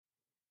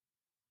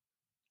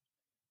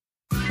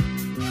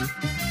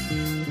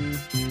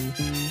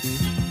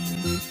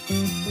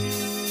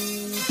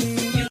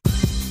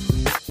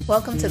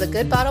Welcome to the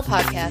Good Bottle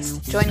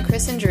Podcast. Join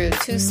Chris and Drew,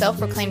 two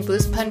self-proclaimed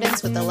booze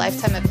pundits with a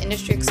lifetime of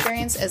industry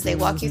experience as they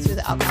walk you through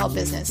the alcohol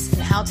business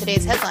and how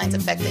today's headlines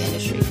affect the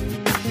industry.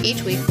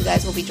 Each week, the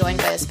guys will be joined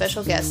by a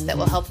special guest that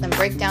will help them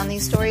break down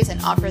these stories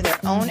and offer their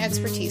own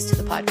expertise to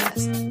the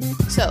podcast.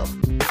 So,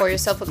 pour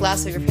yourself a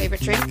glass of your favorite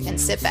drink and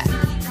sit back.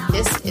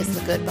 This is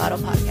the Good Bottle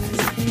Podcast.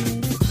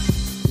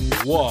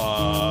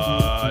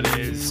 What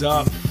is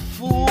up,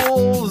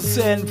 fools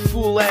and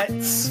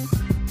foolettes?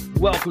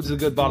 Welcome to the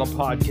Good Bottle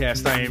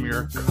Podcast. I am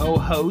your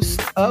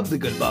co-host of the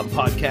Good Bottle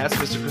Podcast,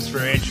 Mr. Christopher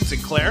Andrew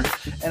Sinclair,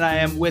 and I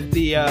am with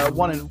the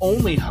one and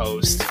only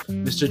host,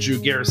 Mr. Drew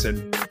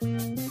Garrison.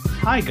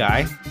 Hi,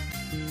 Guy.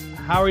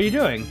 How are you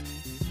doing?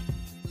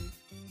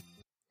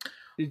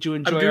 Did you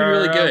enjoy our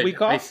really good. Week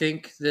off? I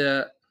think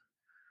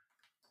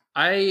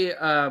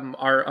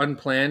our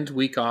unplanned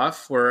week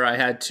off where I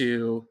had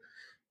to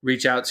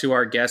reach out to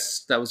our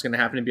guests that was going to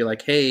happen and be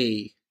like,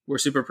 hey, we're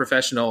super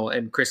professional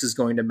and Chris is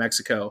going to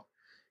Mexico.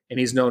 And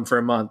he's known for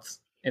a month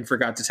and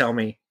forgot to tell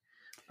me.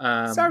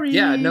 Sorry.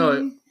 Yeah,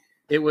 no,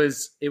 it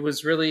was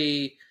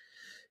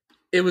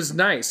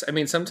nice. I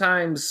mean,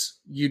 sometimes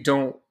you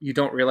don't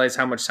realize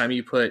how much time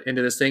you put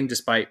into this thing,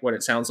 despite what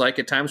it sounds like.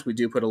 At times we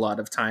do put a lot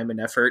of time and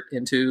effort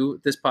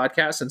into this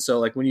podcast. And so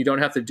like when you don't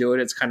have to do it,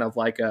 it's kind of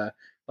like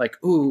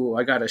ooh,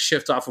 I got a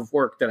shift off of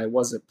work that I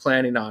wasn't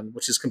planning on,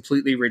 which is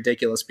completely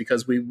ridiculous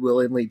because we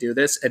willingly do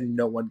this and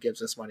no one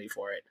gives us money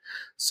for it.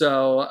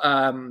 So,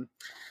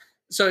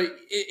 So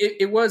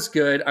it was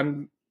good.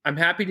 I'm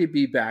happy to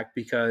be back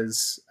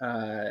because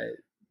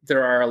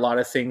there are a lot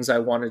of things I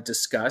want to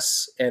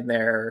discuss, and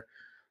there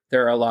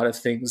are a lot of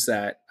things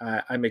that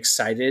I'm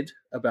excited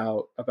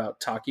about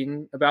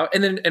talking about.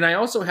 And I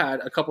also had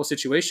a couple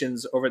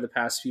situations over the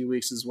past few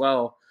weeks as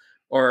well,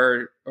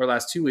 or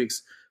last 2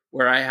 weeks,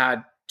 where I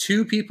had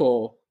two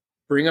people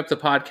bring up the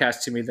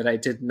podcast to me that I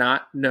did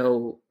not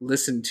know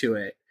listened to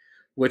it,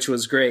 which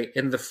was great.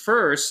 And the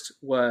first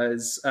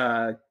was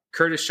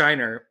Curtis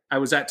Shiner. I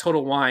was at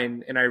Total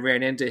Wine and I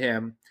ran into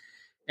him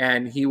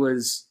and he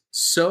was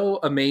so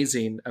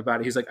amazing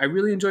about it. He's like, I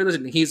really enjoy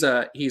listening. He's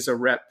a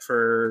rep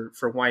for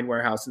Wine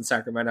Warehouse in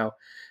Sacramento.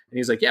 And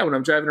he's like, yeah, when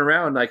I'm driving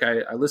around, like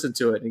I listen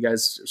to it and you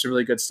guys some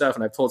really good stuff.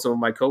 And I've told some of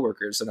my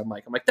coworkers and I'm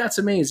like, that's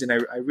amazing.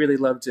 I really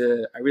love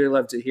to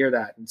hear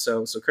that. And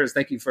so Curtis,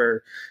 thank you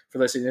for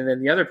listening. And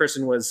then the other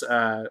person was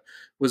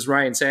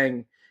Ryan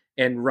Sang.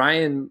 And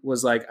Ryan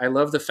was like, I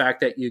love the fact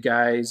that you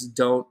guys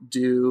don't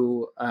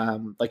do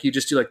like you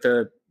just do like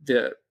the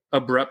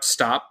abrupt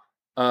stop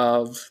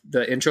of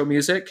the intro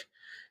music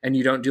and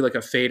you don't do like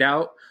a fade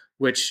out,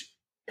 which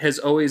has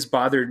always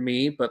bothered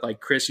me. But like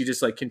Chris, you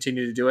just like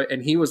continue to do it.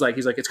 And he's like,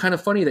 it's kind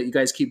of funny that you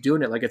guys keep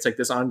doing it. Like it's like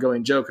this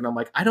ongoing joke. And I'm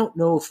like, I don't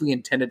know if we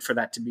intended for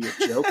that to be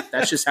a joke.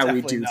 That's just how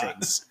we do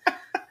things.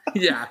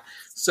 Yeah.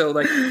 So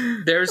like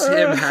there's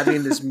him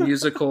having this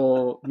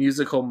musical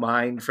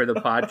mind for the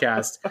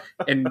podcast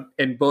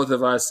and both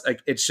of us,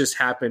 like it's just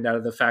happened out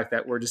of the fact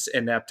that we're just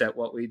inept at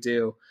what we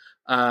do.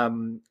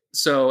 Then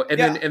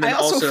I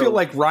also feel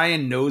like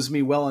Ryan knows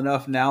me well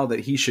enough now that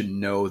he should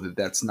know that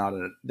that's not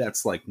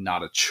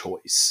a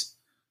choice.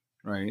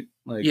 Right.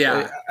 Like,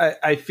 yeah,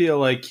 I feel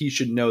like he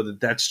should know that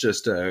that's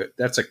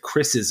a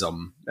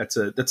Chrisism. That's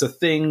a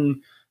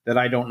thing that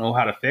I don't know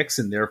how to fix.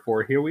 And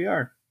therefore here we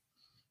are.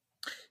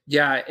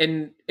 Yeah,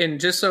 and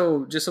just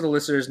so the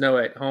listeners know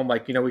at home,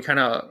 like, you know, we kind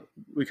of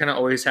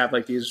always have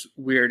like these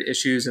weird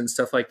issues and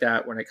stuff like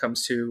that when it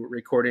comes to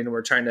recording,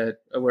 and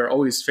we're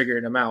always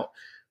figuring them out.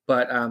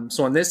 But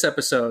so on this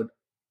episode,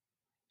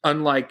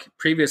 unlike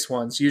previous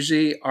ones,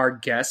 usually our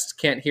guests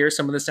can't hear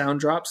some of the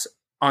sound drops.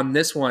 On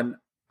this one,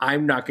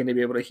 I'm not going to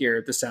be able to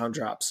hear the sound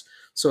drops.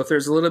 So if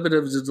there's a little bit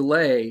of a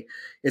delay,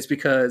 it's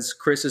because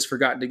Chris has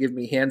forgotten to give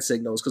me hand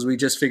signals because we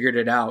just figured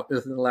it out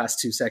within the last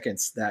 2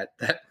 seconds that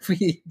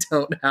we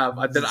don't have,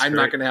 that I'm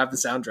not going to have the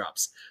sound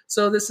drops.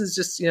 So this is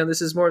just, you know,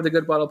 this is more of the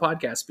Good Bottle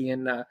Podcast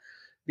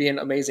being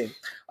amazing.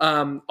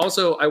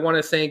 Also, I want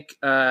to thank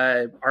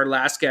our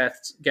last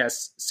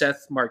guest,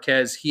 Seth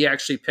Marquez. He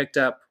actually picked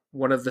up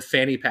one of the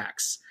fanny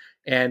packs.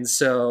 And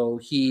so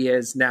he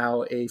is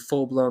now a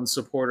full-blown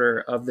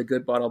supporter of the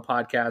Good Bottle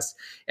Podcast.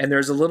 And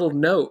there's a little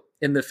note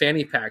in the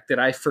fanny pack that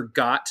I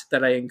forgot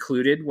that I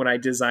included when I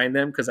designed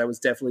them because I was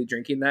definitely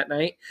drinking that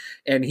night.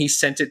 And he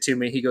sent it to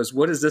me. He goes,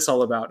 what is this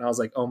all about? And I was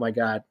like, oh my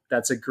God,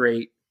 that's a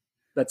great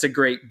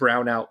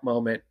brownout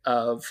moment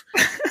of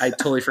I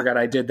totally forgot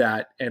I did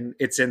that. And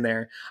it's in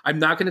there. I'm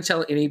not going to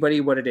tell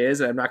anybody what it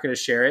is and I'm not going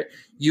to share it.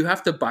 You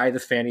have to buy the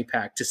fanny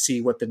pack to see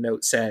what the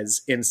note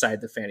says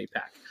inside the fanny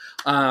pack.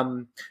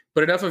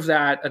 But enough of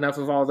that, enough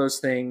of all those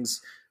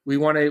things. We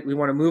want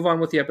to move on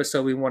with the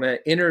episode. We want to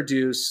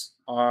introduce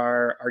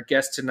our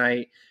guest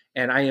tonight.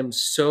 And I am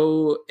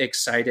so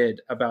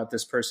excited about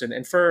this person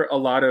and for a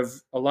lot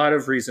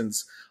of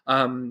reasons.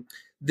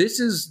 this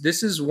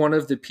is one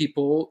of the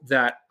people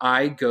that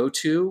I go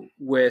to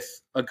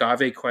with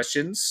agave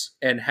questions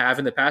and have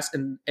in the past,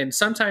 and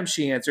sometimes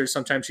she answers,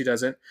 sometimes she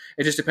doesn't.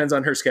 It just depends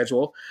on her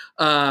schedule.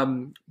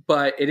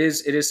 But it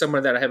is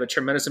someone that I have a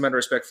tremendous amount of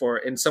respect for,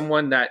 and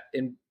someone that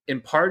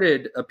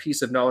imparted a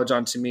piece of knowledge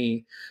onto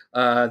me.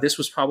 This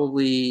was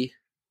probably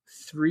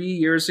 3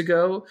 years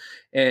ago,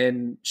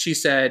 and she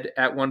said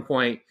at one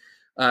point,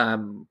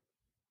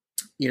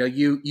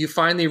 you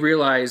finally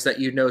realize that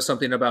you know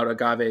something about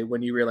agave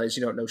when you realize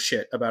you don't know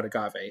shit about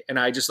agave. And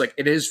I just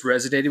it has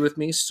resonated with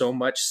me so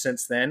much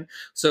since then.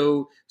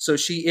 So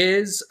she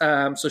is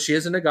an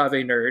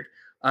agave nerd.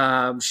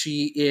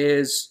 She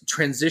is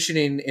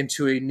transitioning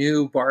into a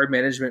new bar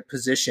management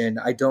position.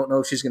 I don't know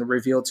if she's going to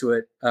reveal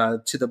to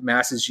the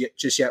masses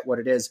just yet what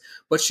it is,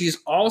 but she's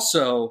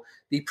also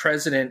the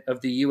president of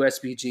the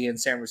USBG in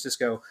San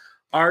Francisco.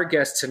 Our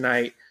guest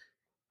tonight,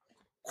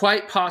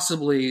 quite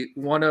possibly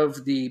one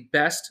of the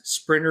best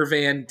Sprinter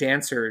van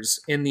dancers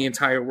in the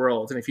entire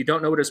world. And if you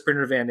don't know what a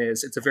Sprinter van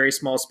is, it's a very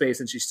small space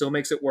and she still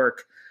makes it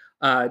work.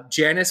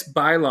 Janice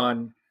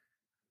Bailon,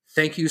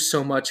 thank you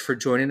so much for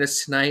joining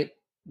us tonight.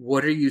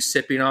 What are you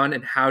sipping on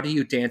and how do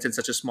you dance in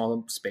such a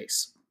small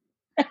space?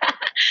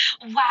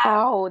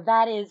 Wow,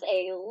 that is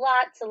a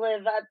lot to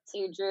live up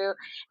to, Drew,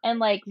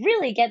 and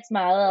really gets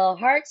my little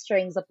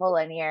heartstrings a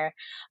pulling here.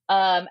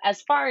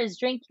 As far as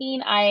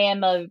drinking, I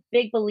am a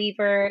big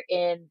believer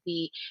in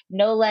the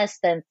no less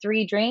than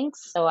 3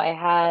 drinks. So I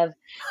have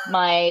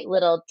my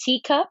little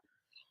teacup.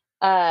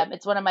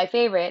 It's one of my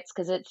favorites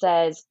because it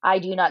says, "I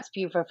do not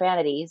spew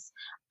profanities.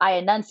 I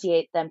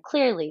enunciate them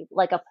clearly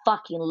like a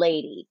fucking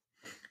lady."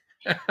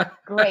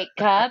 Great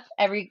cup.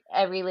 Every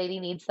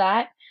lady needs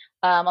that.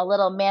 A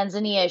little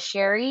manzanilla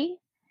sherry.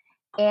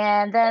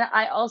 And then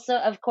I also,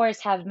 of course,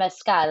 have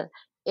mezcal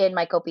in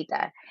my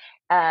copita.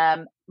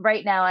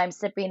 Right now I'm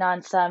sipping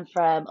on some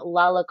from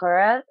La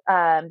Locura.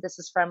 This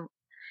is from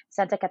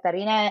Santa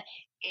Catarina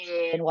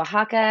in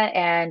Oaxaca.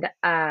 And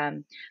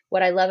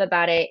what I love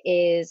about it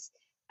is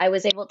I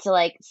was able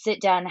to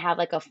sit down and have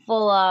a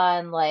full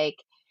on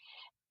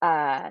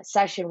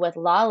session with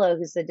Lalo,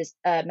 who's the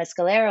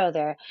mezcalero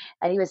there,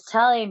 and he was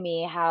telling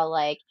me how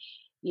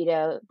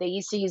they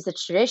used to use the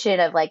tradition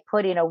of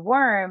putting a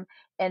worm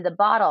in the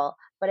bottle,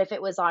 but if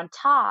it was on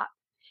top,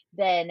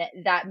 then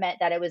that meant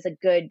that it was a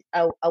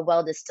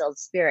well distilled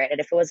spirit, and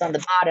if it was on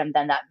the bottom,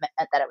 then that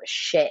meant that it was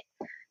shit.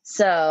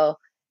 So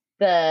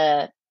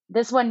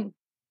this one,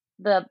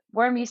 the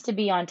worm used to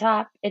be on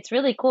top. It's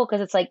really cool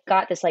because it's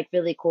got this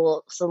really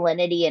cool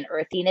salinity and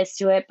earthiness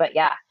to it. But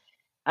yeah,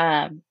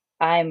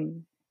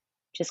 I'm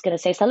just gonna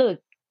say salud.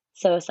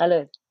 So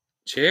salud.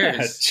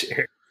 Cheers.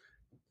 Cheers.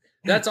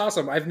 That's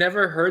awesome. I've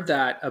never heard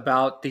that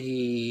about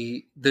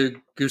the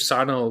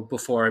gusano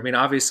before. I mean,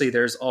 obviously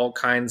there's all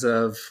kinds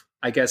of,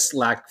 I guess,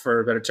 lack for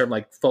a better term,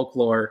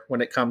 folklore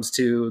when it comes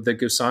to the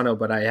gusano,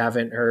 but I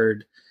haven't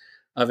heard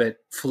of it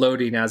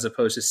floating as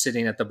opposed to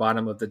sitting at the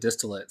bottom of the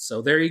distillate.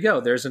 So there you go.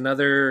 There's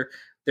another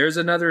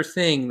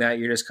thing that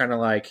you're just kind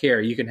of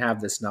here, you can have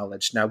this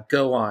knowledge. Now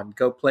go on,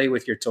 go play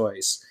with your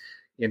toys,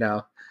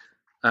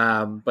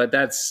 But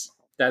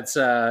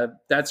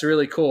that's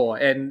really cool.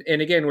 And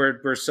again,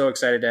 we're so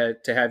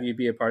excited to have you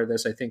be a part of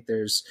this. I think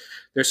there's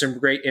some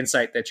great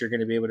insight that you're going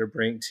to be able to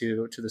bring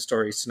to the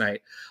stories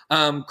tonight.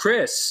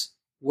 Chris,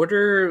 what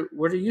are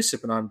you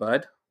sipping on,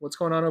 bud? What's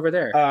going on over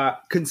there?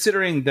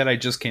 Considering that I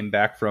just came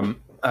back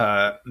from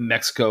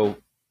Mexico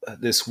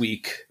this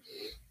week,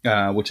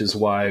 which is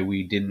why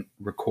we didn't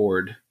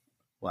record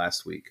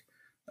last week.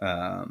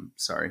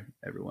 Sorry,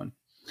 everyone.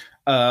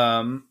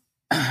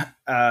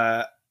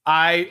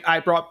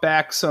 I brought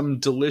back some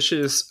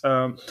delicious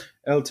El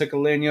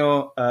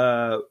Tecaleño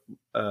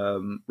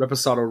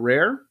Reposado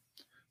Rare,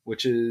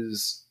 which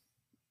is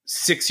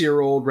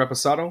 6-year-old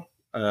Reposado.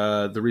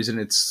 The reason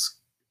it's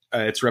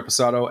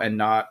Reposado and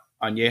not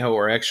Añejo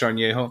or Extra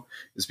Añejo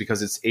is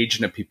because it's aged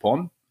in a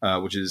pipon,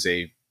 which is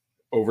a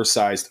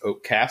oversized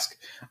oak cask,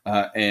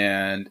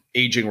 and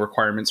aging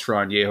requirements for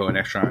Añejo and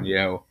Extra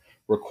Añejo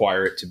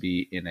require it to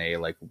be in a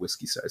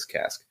whiskey sized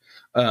cask.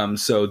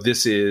 So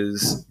this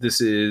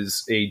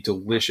is a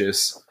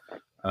delicious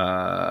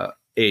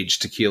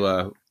aged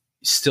tequila.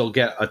 Still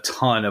get a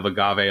ton of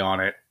agave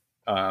on it.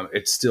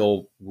 It's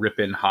still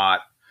ripping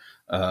hot.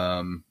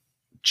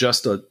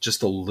 Just a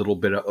little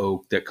bit of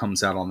oak that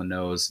comes out on the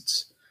nose.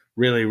 It's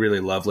really, really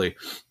lovely.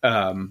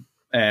 And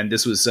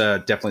this was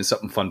definitely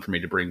something fun for me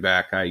to bring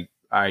back. I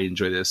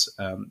enjoy this.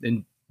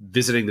 And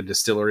visiting the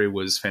distillery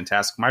was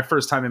fantastic. My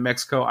first time in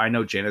Mexico. I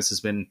know Janice has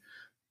been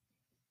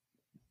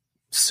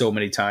so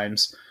many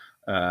times.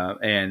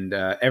 And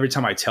every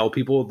time I tell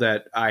people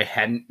that I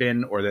hadn't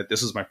been or that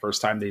this was my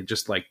first time, they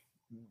just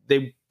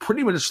they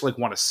pretty much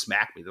want to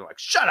smack me. They're like,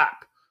 "Shut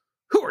up.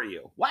 Who are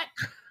you? What?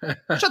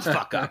 Shut the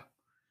fuck up.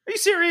 Are you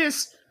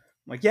serious?"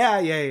 I'm like, yeah.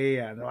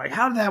 And they're like,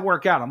 "How did that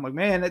work out?" I'm like,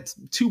 "Man, it's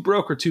too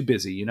broke or too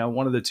busy.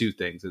 One of the two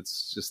things.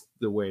 It's just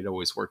the way it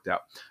always worked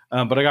out."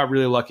 But I got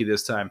really lucky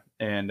this time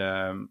and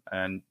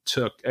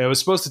I was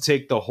supposed to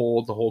take the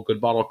whole Good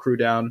Bottle crew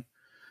down.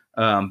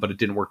 But it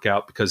didn't work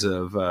out because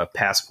of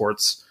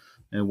passports.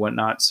 and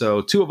whatnot.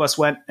 So 2 of us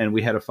went, and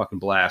we had a fucking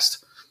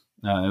blast.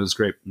 It was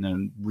great,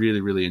 and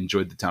really, really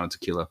enjoyed the town of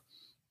Tequila.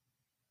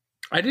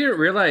 I didn't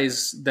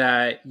realize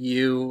that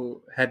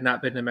you had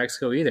not been to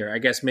Mexico either. I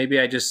guess maybe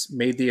I just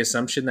made the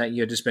assumption that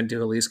you had just been to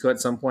Jalisco at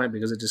some point,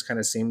 because it just kind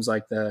of seems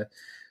like the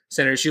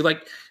center issue.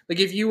 Like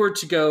if you were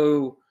to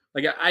go,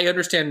 like, I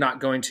understand not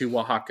going to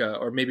Oaxaca,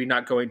 or maybe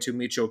not going to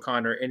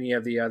Michoacan or any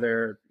of the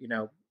other,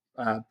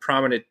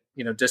 prominent,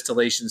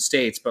 distillation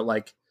states, but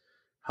like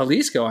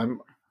Jalisco,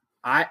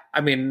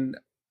 I mean,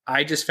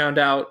 I just found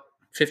out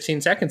 15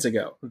 seconds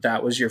ago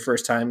that was your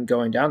first time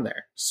going down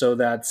there. So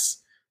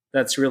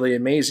that's really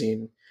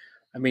amazing.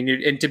 I mean,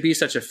 and to be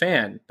such a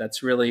fan,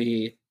 that's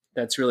really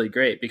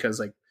great, because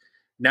like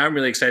now I'm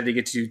really excited to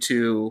get you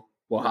to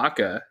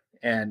Oaxaca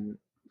and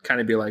kind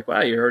of be like,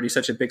 wow, you're already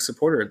such a big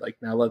supporter. Like,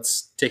 now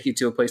let's take you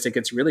to a place that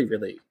gets really,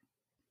 really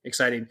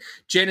exciting.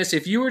 Janice,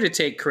 if you were to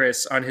take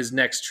Chris on his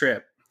next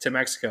trip to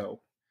Mexico,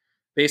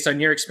 based on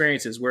your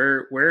experiences,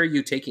 where are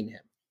you taking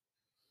him?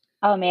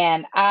 Oh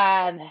man.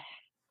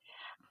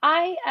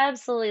 I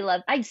absolutely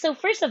love. So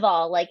first of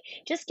all, like,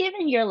 just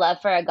given your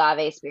love for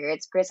agave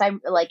spirits, Chris,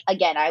 I'm like,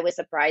 again, I was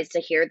surprised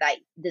to hear that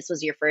this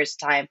was your first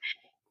time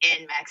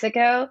in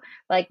Mexico.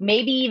 Like,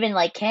 maybe even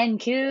like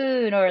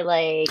Cancun, or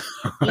like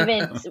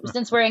even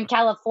since we're in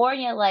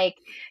California, like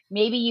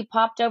maybe you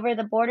popped over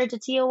the border to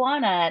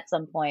Tijuana at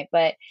some point.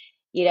 But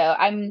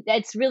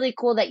it's really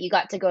cool that you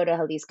got to go to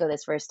Jalisco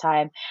this first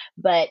time.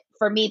 But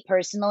for me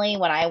personally,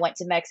 when I went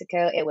to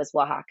Mexico, it was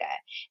Oaxaca.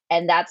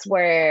 And that's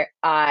where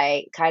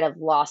I kind of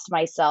lost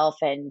myself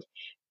and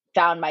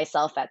found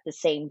myself at the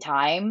same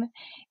time.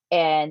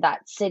 And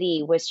that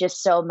city was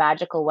just so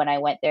magical when I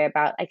went there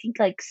about, I think,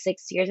 like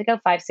 6 years ago,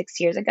 5, 6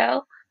 years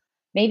ago,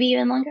 maybe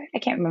even longer. I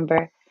can't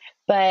remember.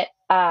 But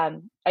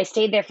I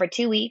stayed there for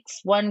 2 weeks.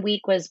 1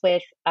 week was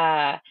with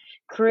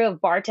crew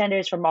of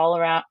bartenders from all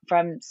around,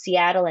 from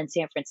Seattle and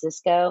San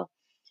Francisco,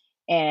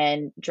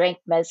 and drank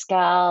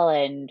mezcal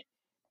and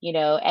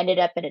ended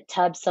up in a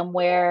tub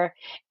somewhere.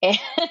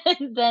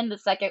 And then the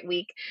second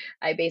week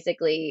I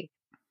basically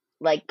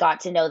like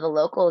got to know the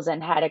locals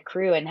and had a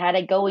crew and had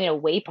a going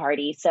away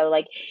party. So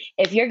like,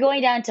 if you're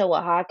going down to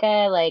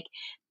Oaxaca, like,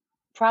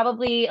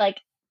 probably like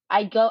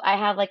I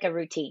have like a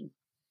routine.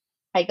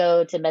 I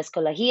go to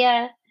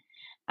Mezcolajia.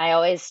 I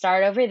always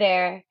start over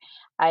there.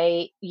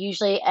 I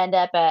usually end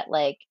up at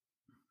like,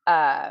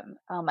 oh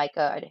my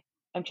God,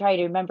 I'm trying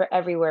to remember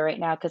everywhere right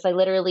now, because I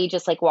literally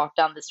just like walk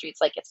down the streets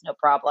like it's no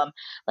problem.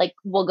 Like,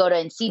 we'll go to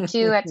In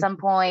Situ at some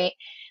point,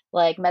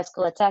 like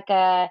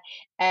Mezcolateca.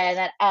 And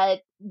then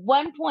at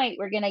one point,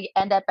 we're going to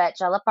end up at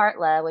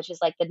Chalapartla, which is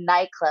like the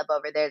nightclub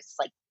over there. It's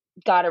like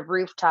got a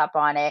rooftop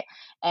on it.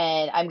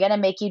 And I'm going to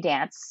make you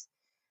dance.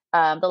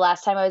 The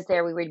last time I was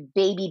there, we were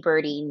baby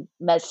birding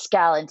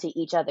mezcal into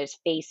each other's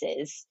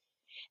faces.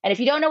 And if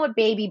you don't know what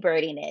baby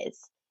birding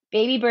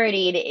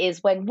is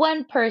when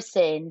one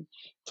person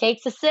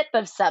takes a sip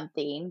of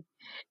something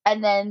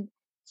and then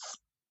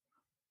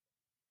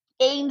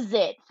aims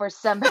it for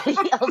somebody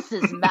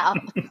else's mouth.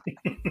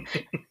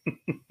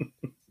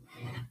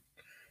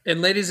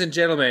 And ladies and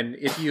gentlemen,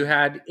 if you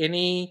had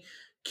any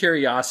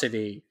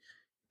curiosity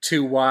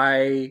to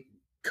why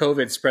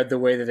COVID spread the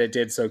way that it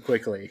did so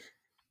quickly,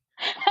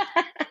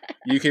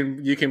 you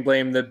can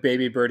blame the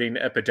baby birding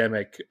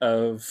epidemic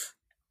of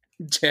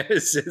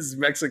Janice's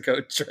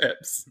Mexico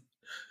trips.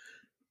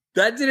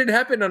 That didn't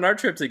happen on our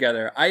trip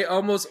together. Maybe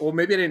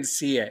I didn't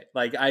see it.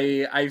 Like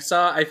I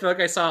feel like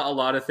I saw a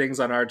lot of things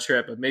on our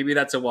trip, but maybe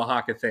that's a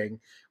Oaxaca thing.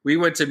 We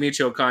went to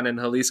Michoacan and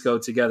Jalisco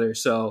together.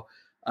 So,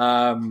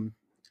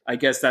 I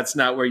guess that's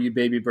not where you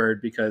baby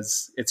bird,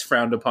 because it's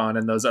frowned upon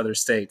in those other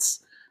states.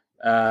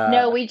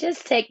 No, we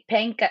just take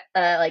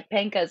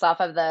pencas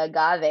off of the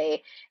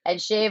agave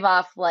and shave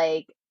off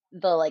like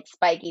the like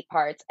spiky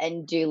parts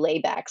and do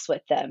laybacks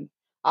with them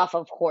off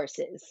of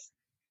horses.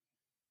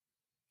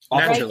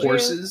 Off Naturally. of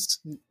horses?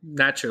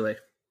 Naturally.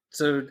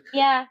 So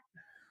yeah,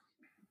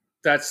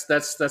 that's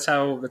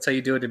how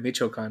you do it in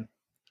Michoacan.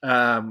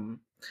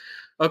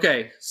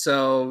 Okay,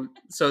 so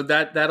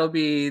that'll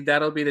be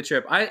the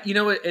trip.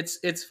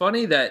 It's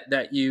funny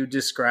that you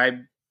describe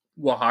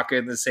Oaxaca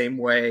in the same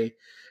way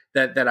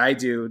that I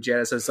do,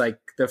 Janice. It's like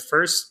the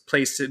first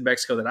place in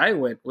Mexico that I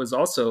went was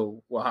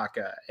also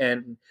Oaxaca,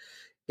 and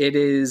it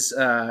is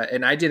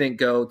and I didn't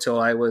go till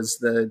I was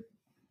the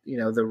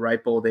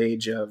ripe old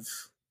age of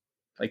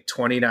like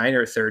 29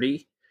 or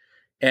 30,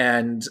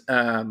 and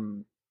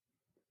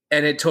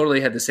it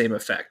totally had the same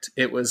effect.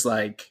 It was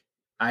like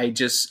I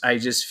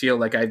just feel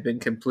like I've been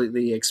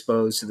completely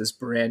exposed to this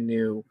brand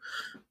new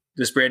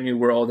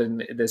world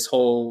and this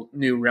whole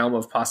new realm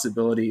of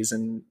possibilities,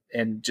 and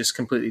just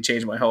completely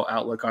changed my whole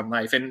outlook on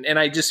life. And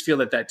I just feel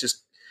that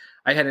just,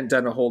 I hadn't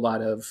done a whole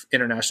lot of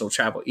international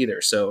travel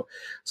either. So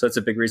it's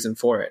a big reason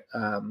for it.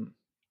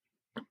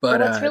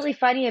 But what's really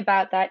funny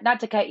about that,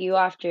 not to cut you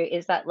off, Drew,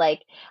 is that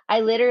like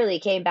I literally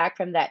came back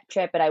from that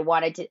trip and I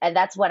wanted to, and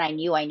that's when I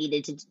knew I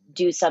needed to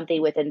do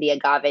something within the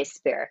agave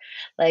sphere.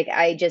 Like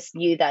I just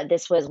knew that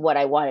this was what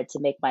I wanted to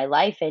make my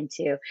life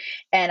into.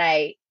 And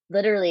I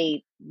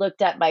literally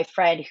looked at my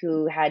friend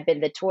who had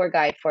been the tour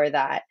guide for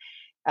that.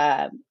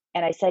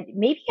 And I said,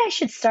 maybe I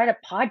should start a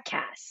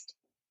podcast.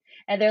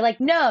 And they're like,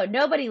 no,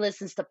 nobody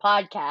listens to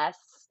podcasts.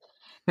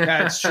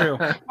 That's true.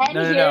 And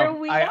here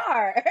we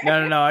are.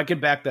 No. I can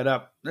back that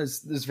up.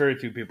 There's very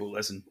few people who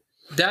listen.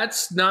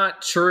 That's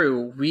not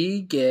true.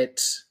 We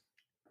get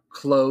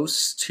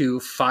close to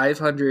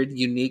 500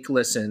 unique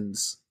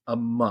listens a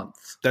month.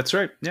 That's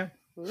right. Yeah.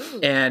 Ooh.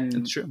 And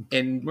That's true.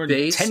 And We're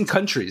in 10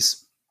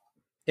 countries.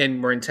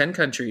 And we're in 10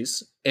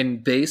 countries.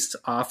 And based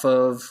off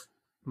of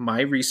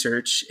my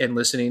research and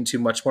listening to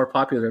much more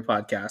popular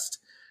podcasts,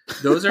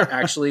 those are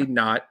actually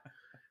not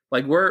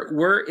like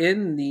we're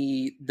in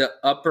the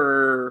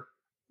upper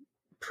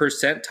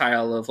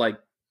percentile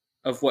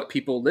of what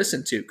people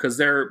listen to, because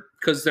there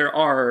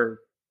are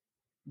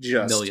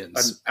just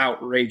millions, an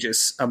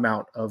outrageous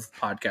amount of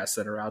podcasts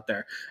that are out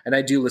there, and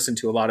I do listen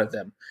to a lot of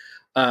them.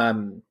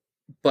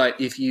 But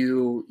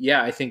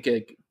I think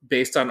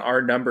based on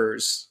our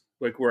numbers,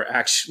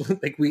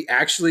 we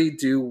actually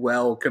do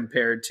well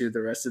compared to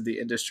the rest of the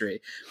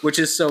industry, which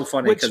is so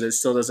funny because it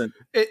still doesn't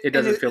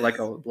feel like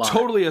a lot.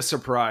 Totally a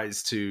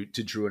surprise to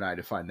Drew and I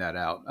to find that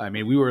out. I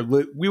mean, we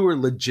were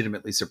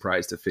legitimately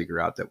surprised to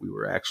figure out that we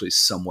were actually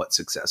somewhat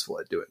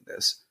successful at doing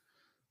this.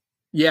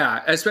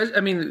 Yeah,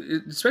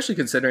 especially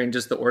considering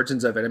just the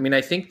origins of it. I mean, I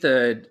think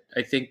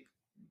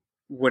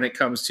when it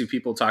comes to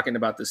people talking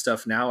about this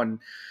stuff now, and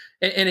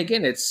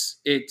again,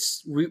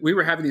 we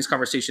were having these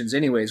conversations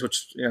anyways,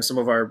 which, you know, some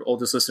of our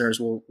oldest listeners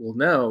will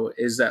know,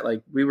 is that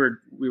like we were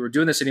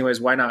doing this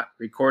anyways. Why not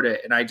record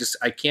it? And I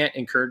can't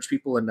encourage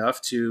people enough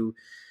to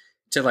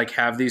like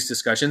have these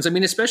discussions. I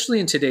mean, especially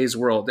in today's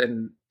world,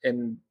 and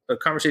a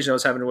conversation I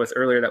was having with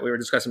earlier that we were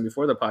discussing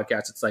before the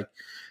podcast. It's like,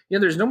 you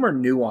know, there's no more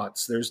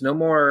nuance. There's no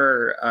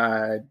more.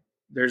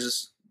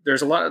 There's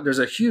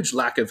a huge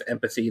lack of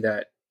empathy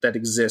that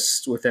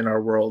exists within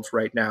our world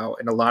right now,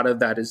 and a lot of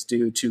that is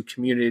due to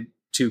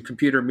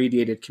computer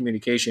mediated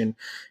communication,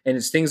 and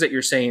it's things that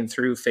you're saying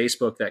through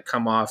Facebook that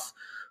come off,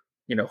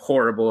 you know,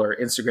 horrible, or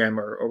Instagram,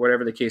 or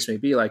whatever the case may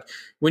be. Like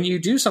when you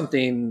do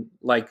something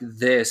like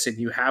this and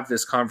you have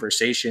this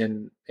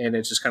conversation, and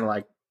it's just kind of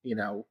like, you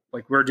know,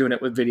 like we're doing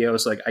it with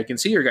videos, like I can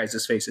see your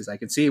guys' faces, I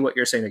can see what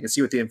you're saying, I can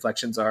see what the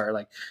inflections are,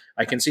 like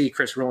I can see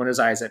Chris rolling his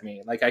eyes at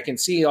me, like I can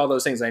see all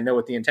those things, I know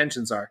what the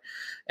intentions are,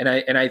 and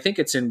I think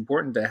it's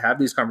important to have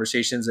these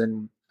conversations,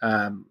 and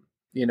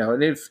you know,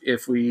 and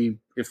if we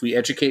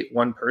educate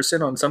one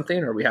person on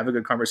something, or we have a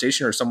good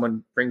conversation, or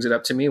someone brings it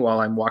up to me while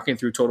I'm walking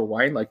through Total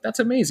Wine, like that's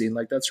amazing,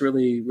 like that's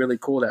really, really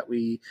cool that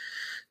we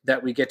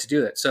get to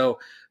do that. So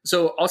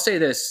I'll say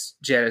this,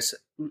 Janice,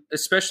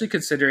 especially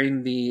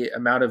considering the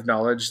amount of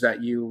knowledge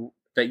that you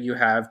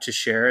have to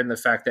share, and the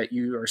fact that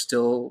you are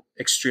still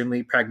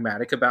extremely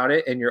pragmatic about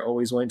it and you're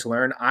always willing to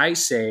learn, I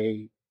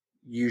say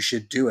you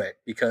should do it,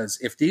 because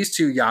if these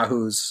two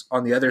yahoos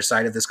on the other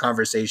side of this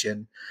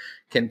conversation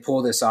can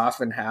pull this off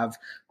and have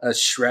a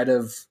shred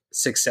of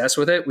success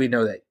with it, we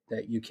know that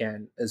you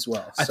can as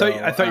well. I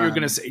thought you were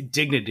going to say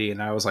dignity,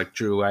 and I was like,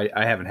 Drew, I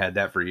haven't had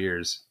that for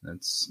years.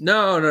 That's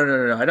no.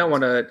 I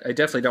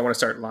definitely don't want to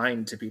start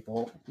lying to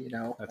people. You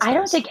know, I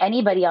don't think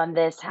anybody on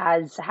this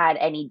has had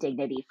any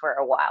dignity for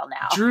a while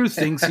now. Drew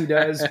thinks he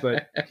does,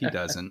 but he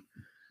doesn't.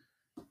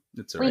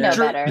 It's all right. We know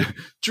better.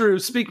 Drew,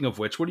 speaking of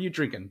which, what are you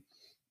drinking?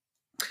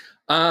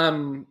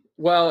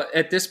 Well,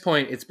 at this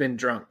point, it's been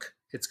drunk.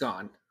 It's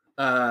gone.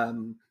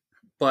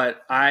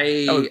 But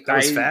that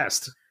was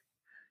fast.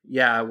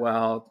 Yeah,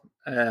 well,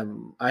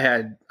 I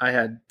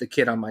had the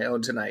kid on my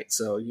own tonight,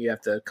 so you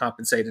have to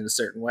compensate in a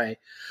certain way.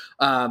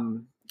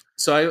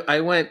 So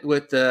I went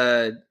with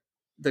the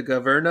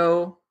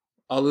Governo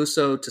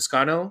Aluso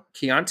Toscano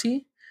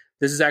Chianti.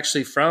 This is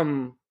actually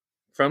from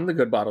the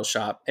Good Bottle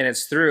Shop, and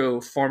it's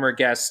through former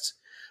guest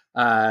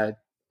Kelly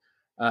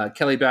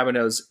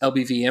Babineau's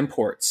LBV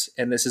Imports,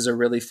 and this is a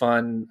really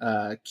fun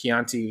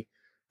Chianti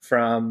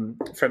from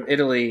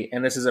Italy,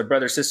 and this is a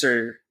brother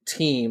sister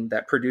team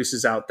that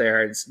produces out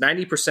there. It's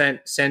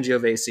 90%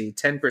 Sangiovese,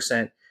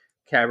 10%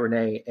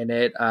 Cabernet, and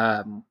it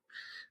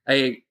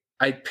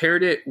I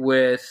paired it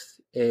with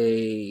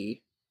a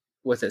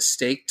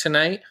steak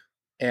tonight,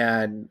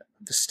 and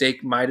the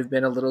steak might have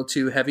been a little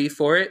too heavy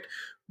for it,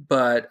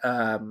 but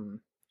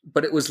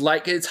it was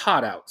like, it's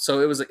hot out,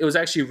 so it was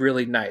actually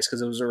really nice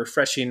because it was a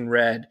refreshing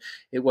red.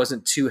 It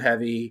wasn't too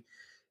heavy.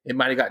 It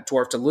might have got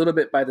dwarfed a little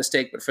bit by the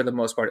steak, but for the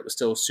most part, it was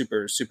still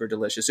super, super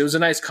delicious. It was a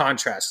nice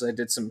contrast. I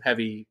did some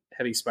heavy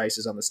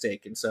spices on the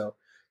steak, and so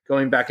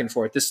going back and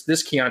forth,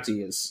 this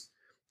Chianti is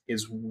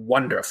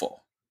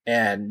wonderful,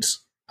 and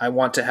I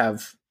want to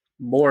have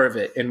more of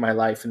it in my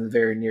life in the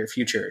very near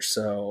future.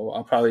 So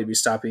I'll probably be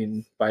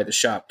stopping by the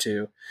shop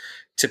to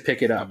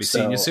pick it up. I'll be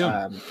seeing you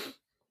soon.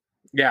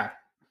 Yeah.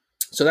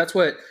 So that's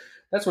what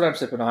I'm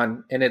sipping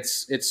on, and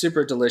it's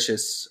super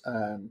delicious.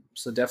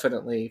 So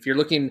definitely, if you're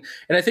looking,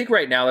 and I think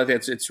right now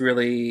it's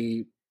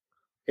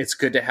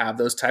good to have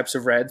those types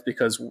of reds,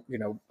 because, you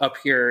know, up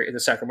here in the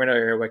Sacramento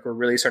area, like we're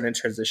really starting to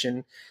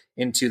transition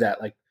into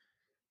that like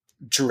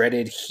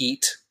dreaded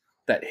heat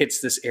that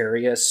hits this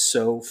area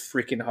so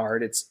freaking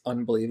hard. It's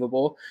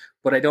unbelievable.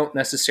 But I don't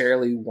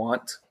necessarily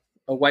want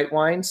a white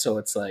wine. So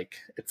it's like,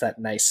 it's that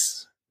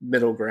nice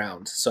middle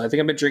ground. So I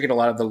think I've been drinking a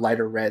lot of the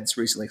lighter reds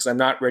recently because I'm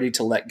not ready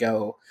to let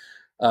go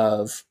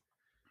of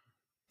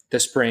the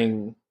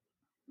spring,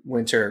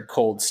 winter,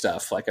 cold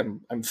stuff. Like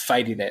I'm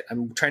fighting it.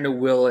 I'm trying to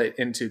will it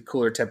into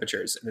cooler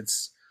temperatures, and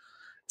it's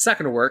not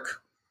going to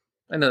work.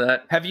 I know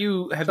that. Have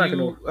you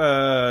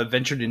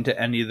ventured into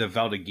any of the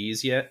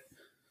Valdez yet?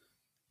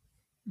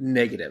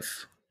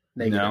 Negative.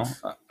 No.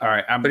 All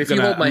right. But if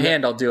you hold my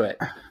hand, I'll do it.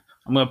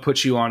 I'm going to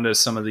put you onto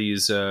some of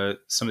these. It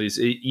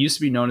used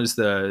to be known as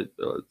the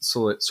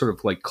sort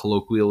of like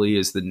colloquially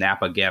as the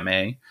Napa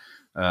Gamay,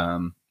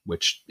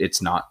 which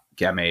it's not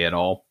Gamay at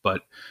all,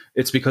 but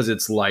it's because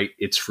it's light,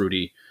 it's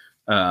fruity,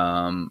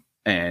 and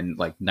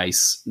like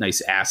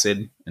nice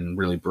acid and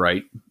really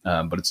bright.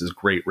 But it's this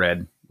great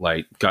red,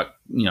 light, got,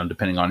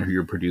 depending on who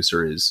your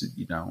producer is,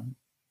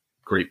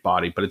 great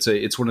body. But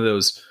it's one of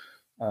those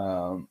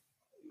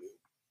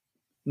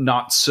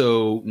not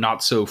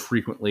so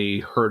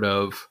frequently heard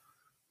of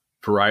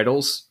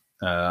varietals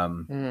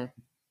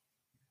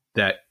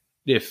that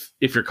if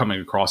you're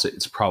coming across it,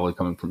 it's probably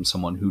coming from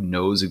someone who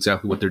knows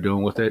exactly what they're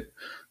doing with it,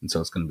 and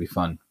so it's going to be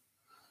fun.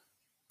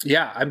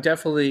 Yeah, I'm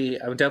definitely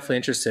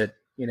interested.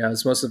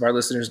 As most of our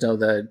listeners know,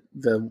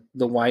 the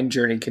wine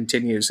journey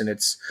continues, and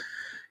it's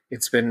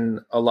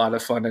been a lot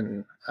of fun,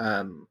 and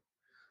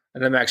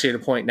I'm actually at a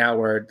point now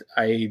where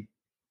I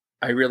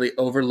really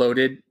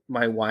overloaded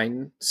my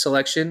wine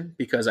selection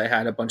because I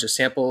had a bunch of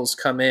samples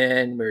come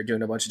in. We were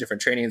doing a bunch of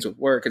different trainings with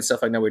work and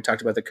stuff like that. We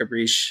talked about the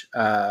Cabriche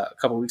a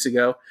couple of weeks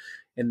ago,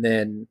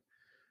 and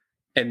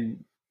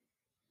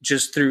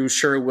just through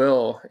sure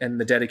will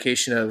and the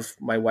dedication of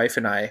my wife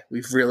and I,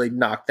 we've really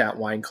knocked that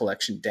wine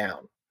collection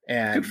down,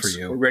 and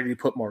we're ready to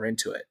put more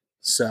into it.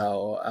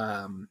 So,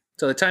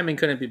 so the timing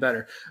couldn't be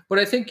better. But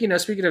I think,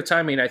 speaking of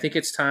timing, I think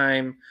it's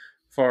time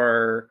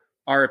for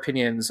our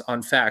opinions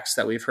on facts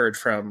that we've heard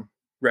from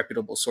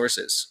reputable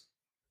sources.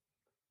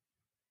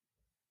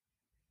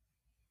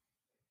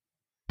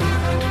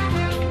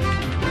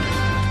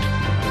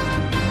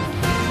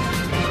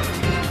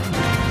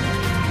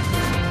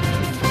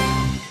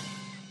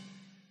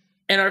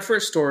 And our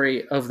first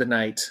story of the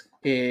night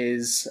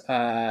is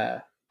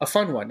a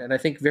fun one, and I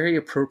think very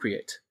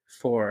appropriate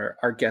for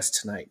our guest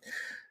tonight.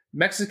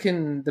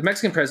 The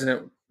Mexican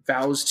president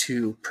vows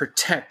to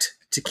protect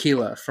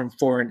tequila from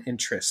foreign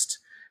interest.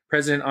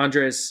 President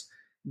Andres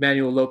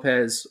Manuel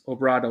Lopez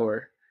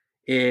Obrador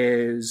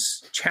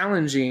is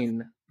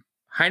challenging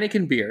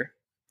Heineken beer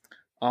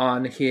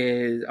on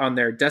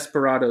their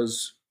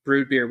Desperados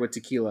brewed beer with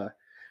tequila,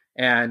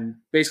 and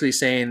basically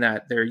saying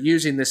that they're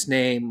using this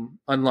name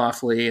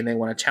unlawfully, and they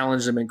want to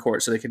challenge them in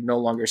court so they can no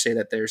longer say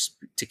that there's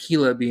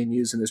tequila being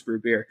used in this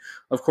brewed beer.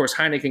 Of course,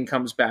 Heineken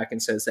comes back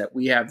and says that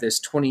we have this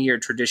 20-year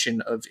tradition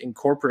of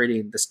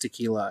incorporating this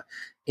tequila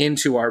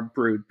into our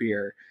brewed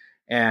beer,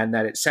 and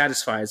that it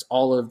satisfies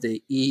all of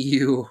the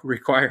EU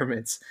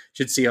requirements.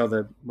 Should see all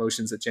the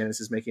motions that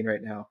Janice is making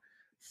right now.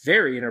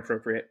 Very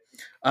inappropriate.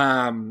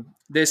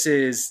 This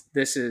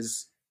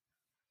is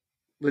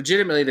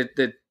legitimately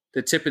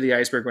the tip of the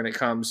iceberg when it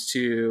comes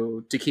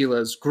to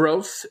tequila's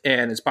growth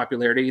and its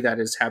popularity that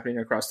is happening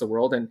across the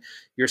world. And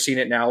you're seeing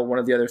it now. One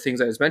of the other things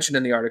that is mentioned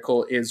in the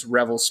article is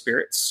Revel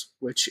Spirits,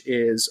 which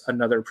is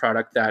another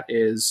product that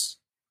is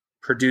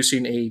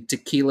producing a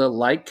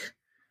tequila-like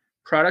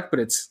product, but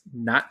it's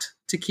not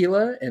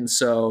tequila. And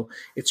so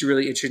it's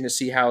really interesting to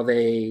see how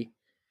they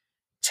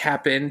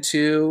tap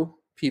into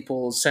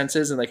people's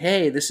senses and like,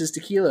 hey, this is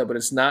tequila, but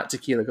it's not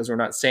tequila because we're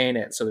not saying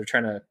it. So they're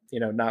trying to,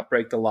 not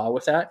break the law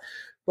with that.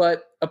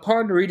 But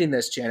upon reading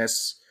this,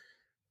 Janice,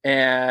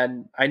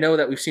 and I know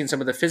that we've seen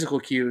some of the physical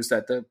cues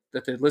that the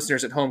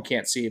listeners at home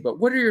can't see, but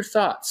what are your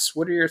thoughts?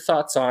 What are your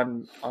thoughts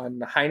on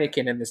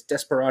Heineken and this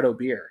Desperado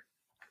beer?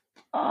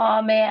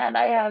 Oh man,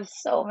 I have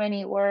so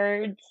many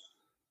words.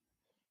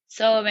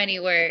 So many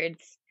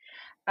words.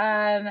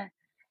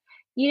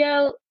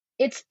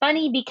 It's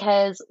funny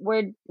because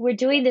we're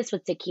doing this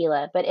with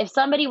tequila, but if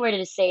somebody were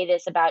to say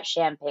this about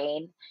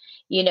champagne,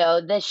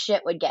 this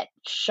shit would get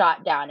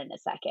shot down in a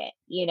second,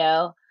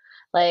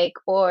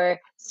 or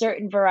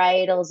certain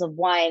varietals of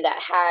wine that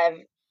have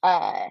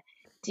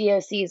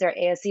DOCs or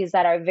AOCs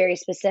that are very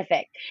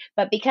specific.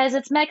 But because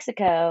it's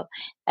Mexico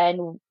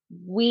and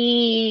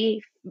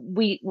we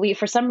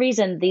for some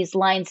reason these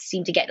lines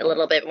seem to get a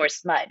little bit more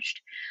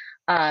smudged.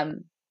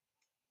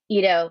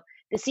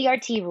 The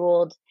CRT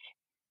ruled,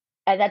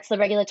 and that's the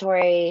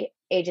regulatory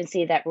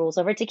agency that rules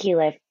over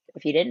tequila,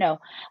 if you didn't know,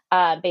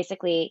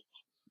 basically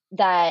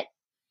that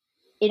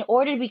in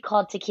order to be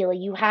called tequila,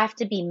 you have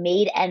to be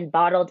made and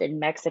bottled in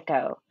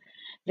Mexico.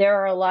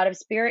 There are a lot of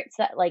spirits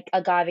that, like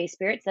agave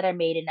spirits, that are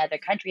made in other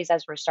countries,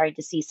 as we're starting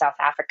to see South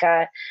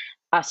Africa,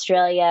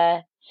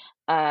 Australia,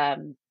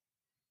 and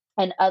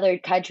other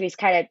countries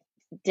kind of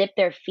dip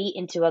their feet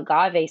into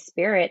agave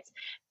spirits,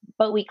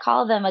 but we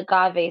call them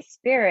agave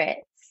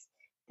spirits.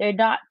 They're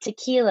not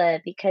tequila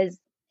because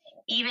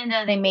even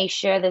though they may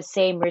share the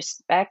same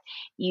respect,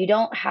 you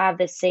don't have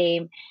the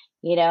same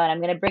and I'm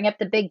going to bring up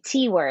the big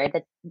T word,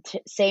 the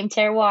same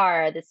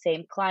terroir, the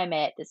same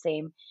climate, the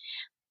same,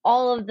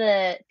 all of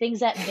the things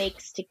that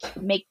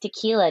make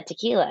tequila,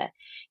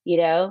 you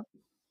know,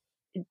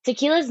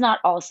 tequila is not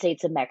all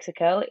states of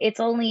Mexico. It's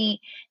only,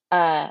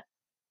 uh,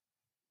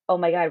 oh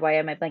my God, why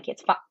am I blanking?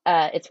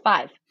 It's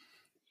five.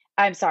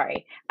 I'm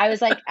sorry. I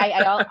was like,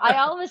 I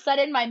all of a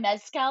sudden my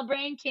mezcal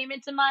brain came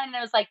into mind, and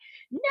I was like,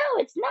 no,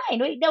 it's nine.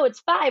 Wait, no, it's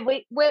five.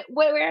 Wait,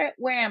 where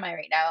am I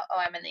right now? Oh,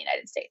 I'm in the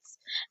United States.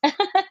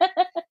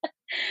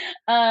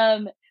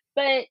 um,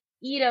 but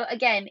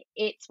again,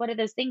 it's one of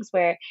those things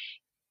where,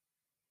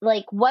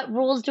 like, what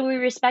rules do we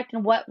respect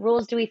and what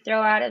rules do we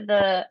throw out of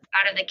the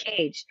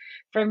cage?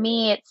 For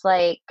me, it's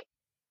like,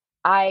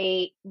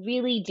 I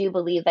really do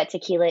believe that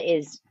tequila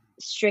is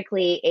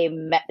strictly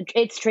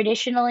it's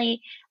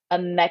traditionally a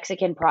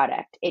Mexican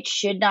product. It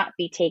should not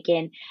be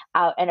taken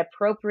out and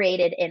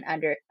appropriated in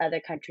under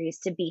other countries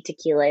to be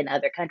tequila in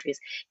other countries,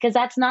 because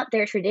that's not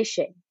their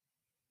tradition.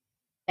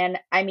 And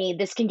I mean,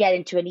 this can get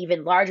into an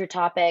even larger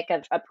topic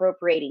of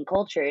appropriating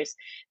cultures,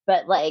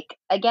 but like,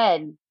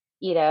 again,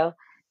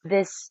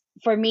 this,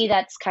 for me,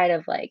 that's kind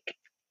of like,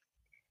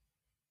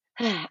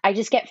 I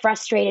just get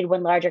frustrated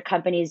when larger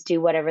companies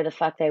do whatever the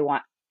fuck they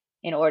want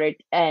in order,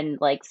 and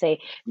like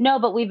say, no,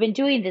 but we've been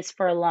doing this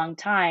for a long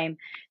time,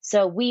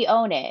 so we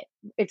own it.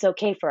 It's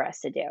okay for us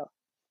to do.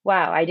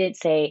 Wow, I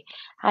just said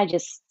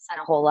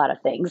a whole lot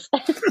of things.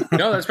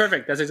 No, that's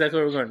perfect. That's exactly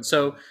where we're going.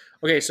 So,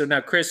 okay, so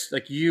now Chris,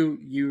 like you're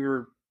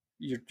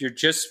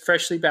just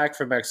freshly back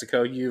from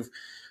Mexico.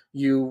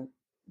 You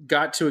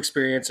got to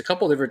experience a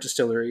couple different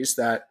distilleries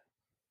that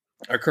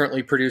are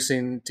currently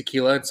producing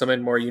tequila, and some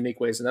in more unique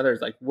ways than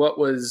others. Like, what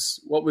was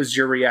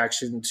your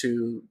reaction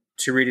to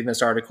reading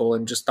this article,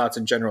 and just thoughts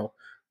in general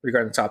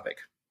regarding the topic?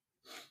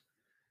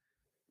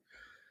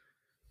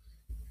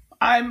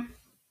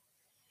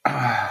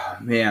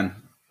 Man.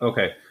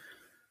 Okay.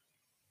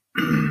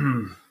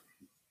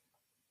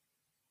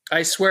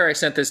 I swear I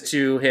sent this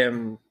to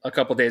him a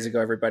couple days ago,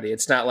 everybody.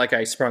 It's not like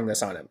I sprung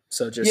this on him.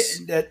 So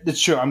just... Yeah,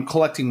 that's true. I'm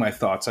collecting my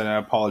thoughts, and I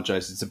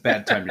apologize. It's a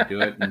bad time to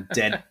do it, and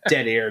dead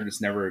air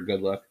is never a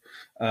good look.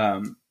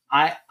 I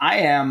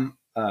am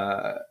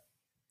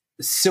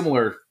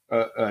similar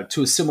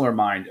to a similar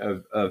mind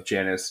of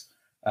Janice,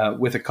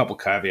 with a couple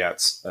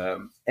caveats.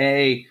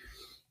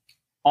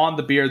 On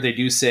the beer, they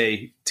do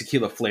say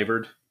tequila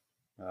flavored.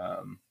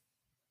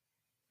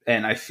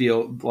 And I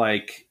feel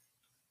like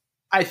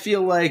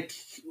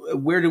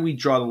where do we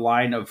draw the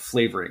line of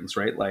flavorings,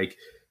 right? Like,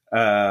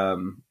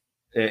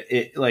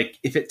 like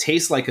if it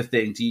tastes like a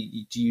thing, do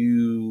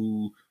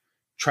you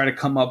try to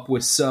come up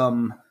with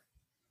some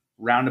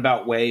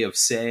roundabout way of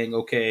saying,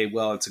 okay,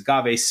 well, it's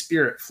agave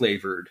spirit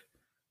flavored,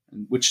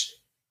 which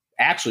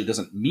actually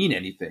doesn't mean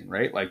anything,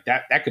 right? Like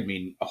that could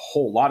mean a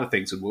whole lot of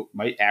things, and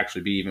might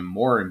actually be even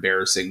more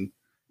embarrassing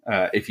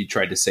if you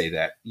tried to say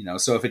that,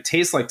 So if it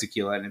tastes like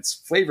tequila and it's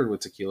flavored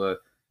with tequila,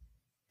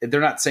 they're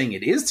not saying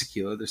it is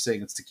tequila; they're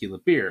saying it's tequila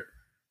beer.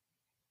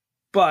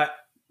 But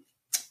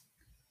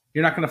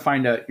you're not going to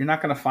find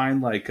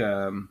like,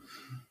 I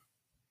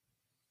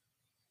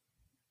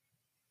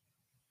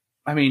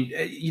mean,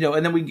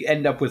 and then we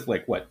end up with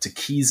like what,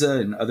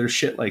 tequiza and other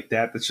shit like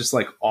that. That's just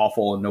like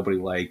awful and nobody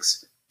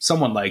likes.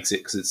 Someone likes it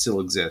because it still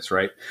exists,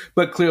 right?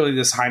 But clearly,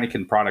 this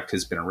Heineken product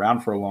has been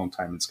around for a long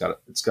time. It's got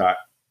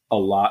a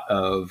lot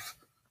of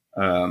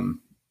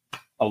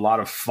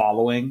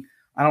following.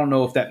 I don't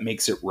know if that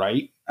makes it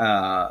right.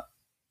 I'm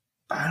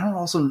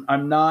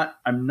not.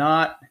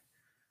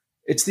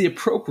 It's the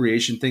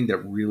appropriation thing that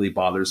really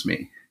bothers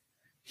me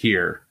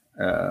here,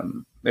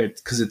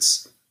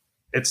 because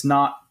it's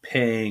not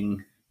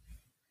paying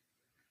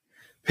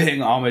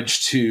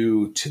homage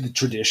to the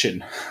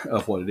tradition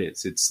of what it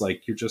is. It's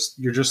like you're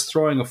just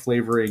throwing a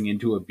flavoring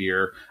into a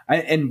beer.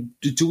 And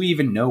do we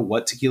even know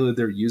what tequila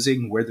they're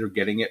using, where they're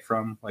getting it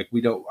from? Like,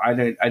 we don't. I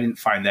didn't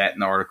find that in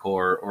the article,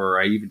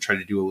 or I even tried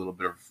to do a little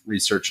bit of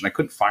research and I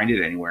couldn't find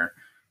it anywhere.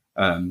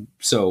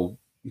 So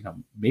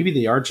maybe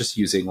they are just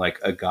using like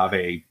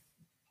agave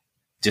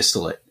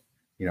distillate,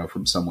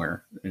 from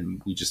somewhere,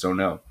 and we just don't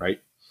know,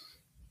 right?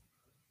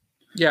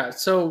 Yeah.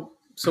 So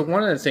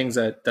one of the things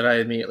that I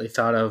immediately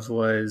thought of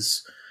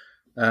was,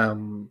 I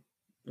want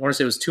to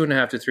say it was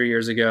 2.5 to 3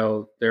 years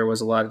ago, there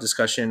was a lot of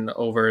discussion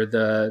over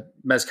the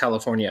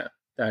Mezcalifornia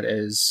that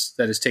is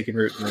taking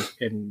root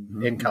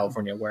in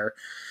California, where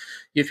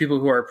you have people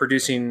who are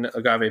producing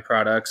agave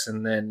products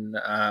and then,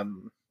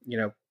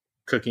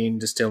 cooking,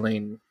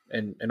 distilling,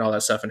 and all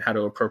that stuff, and how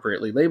to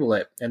appropriately label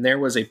it. And there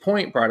was a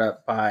point brought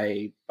up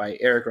by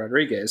Eric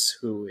Rodriguez,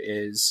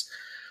 who's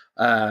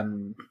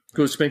been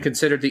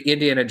considered the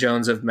Indiana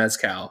Jones of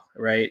mezcal,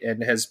 right?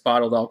 And has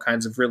bottled all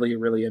kinds of really,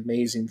 really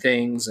amazing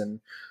things.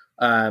 And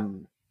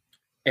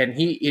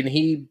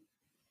he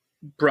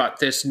brought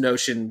this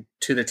notion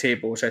to the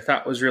table, which I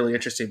thought was really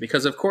interesting,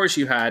 because of course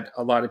you had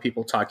a lot of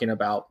people talking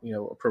about,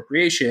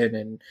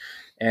 appropriation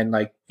and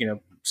like,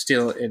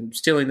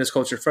 stealing this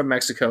culture from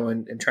Mexico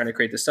and trying to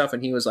create this stuff.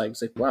 And he was like,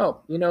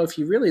 well, if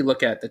you really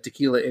look at the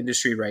tequila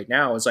industry right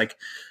now, it's like,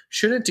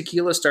 shouldn't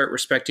tequila start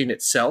respecting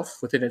itself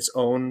within its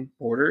own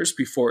borders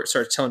before it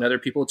starts telling other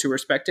people to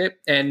respect it?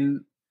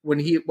 And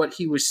what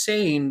he was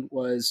saying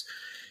was,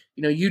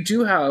 you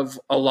do have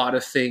a lot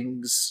of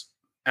things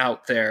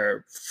out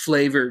there,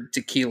 flavored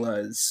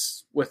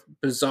tequilas with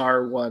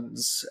bizarre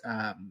ones,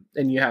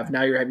 and you're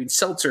having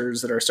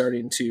seltzers that are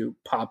starting to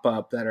pop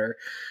up that are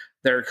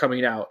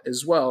coming out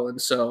as well.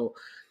 And so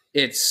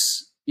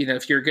it's,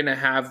 if you're going to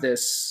have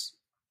this,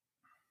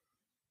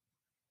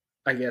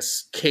 I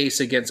guess, case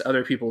against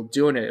other people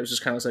doing it, it was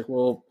just kind of like,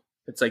 well,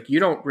 it's like, you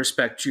don't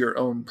respect your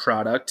own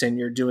product and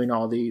you're doing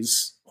all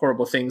these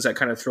horrible things that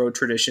kind of throw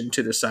tradition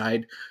to the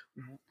side.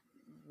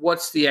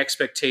 What's the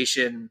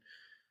expectation?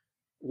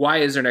 Why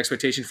is there an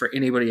expectation for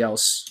anybody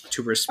else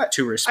to respect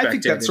I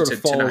think that it sort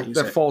and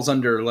of falls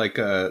under like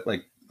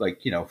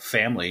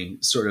family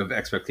sort of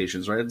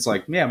expectations, right? It's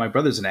like, yeah, my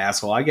brother's an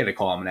asshole. I get to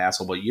call him an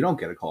asshole, but you don't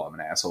get to call him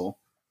an asshole.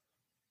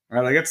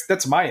 Right? Like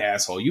that's my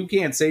asshole. You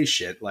can't say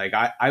shit. Like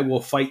I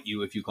will fight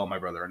you if you call my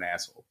brother an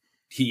asshole.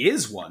 He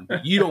is one,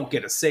 but you don't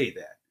get to say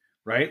that,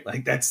 right?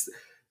 Like that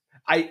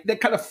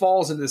kind of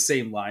falls in the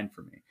same line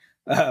for me.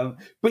 But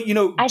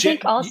I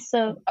think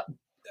also,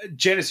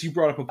 Janice, you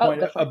brought up a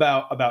point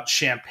about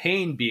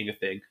champagne being a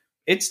thing.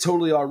 It's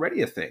totally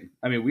already a thing.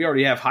 I mean, we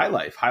already have High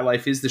Life. High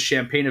Life is the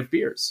champagne of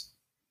beers,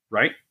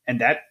 right?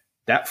 And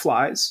that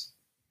flies,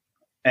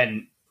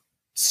 and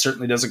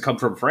certainly doesn't come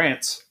from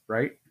France,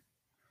 right?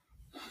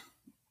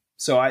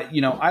 So I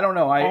don't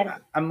know. I'm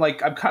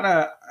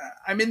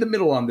in the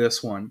middle on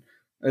this one.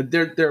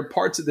 There are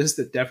parts of this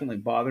that definitely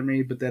bother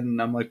me, but then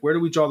I'm like, where do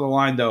we draw the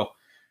line, though?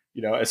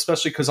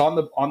 Especially because on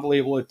the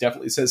label it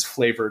definitely says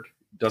flavored.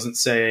 Doesn't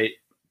say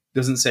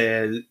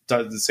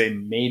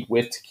made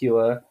with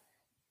tequila.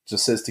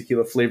 Just says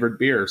tequila flavored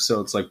beer.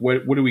 So it's like,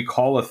 what do we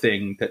call a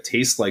thing that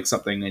tastes like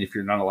something? And if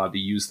you're not allowed to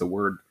use the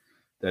word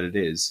that it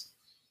is.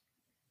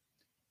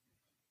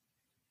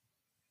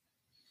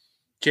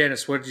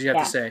 Janice, what did you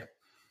have to say?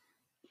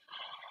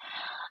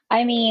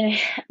 I mean,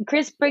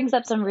 Chris brings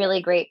up some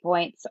really great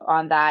points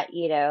on that,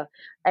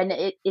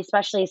 and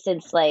especially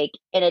since, like,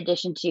 in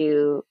addition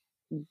to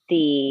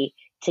the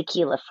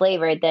tequila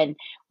flavor, then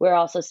we're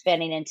also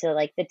spanning into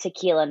like the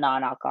tequila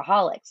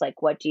non-alcoholics.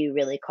 Like, what do you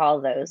really call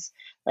those?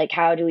 Like,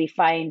 how do we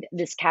find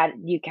this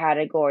new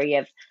category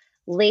of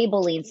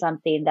labeling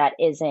something that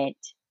isn't,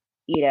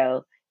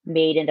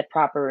 made in the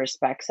proper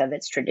respects of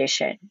its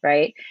tradition,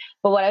 right?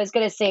 But what I was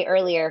going to say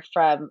earlier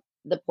from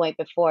the point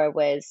before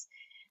was,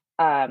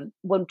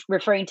 when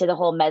referring to the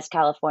whole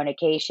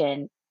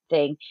mezcalifornication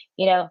thing,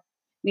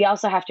 we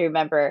also have to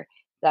remember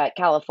that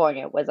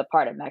California was a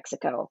part of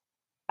Mexico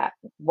at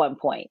one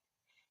point.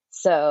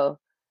 So,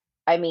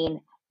 I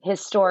mean,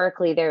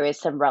 historically, there is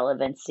some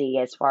relevancy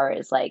as far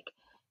as like,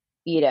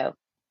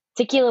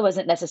 tequila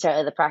wasn't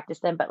necessarily the practice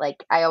then, but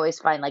like, I always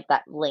find like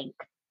that link,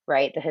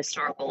 right? The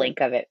historical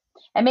link of it.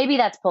 And maybe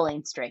that's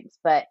pulling strings,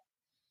 but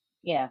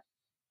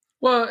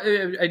Well,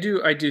 I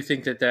do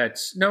think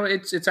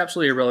it's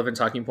absolutely a relevant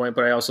talking point,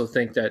 but I also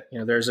think that,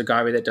 there's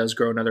agave that does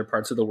grow in other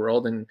parts of the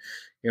world. And,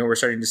 we're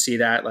starting to see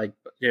that, like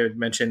you had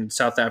mentioned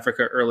South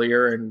Africa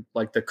earlier, and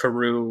like the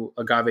Karoo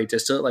agave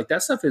distillate, like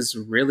that stuff is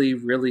really,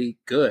 really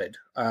good.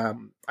 I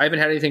haven't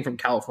had anything from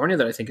California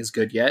that I think is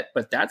good yet,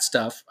 but that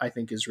stuff I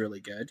think is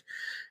really good.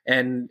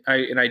 And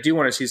I do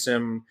want to see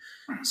some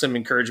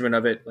encouragement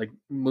of it, like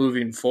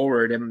moving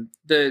forward. And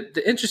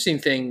the interesting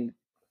thing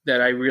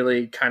that I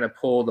really kind of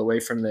pulled away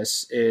from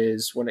this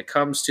is when it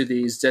comes to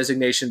these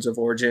designations of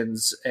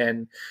origins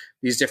and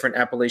these different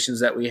appellations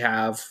that we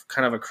have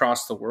kind of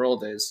across the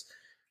world, is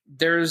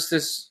there's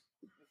this,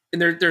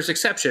 and there's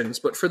exceptions,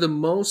 but for the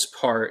most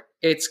part,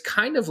 it's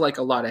kind of like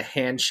a lot of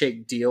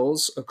handshake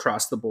deals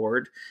across the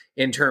board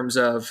in terms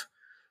of,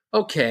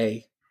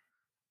 okay,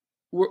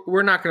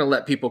 we're not going to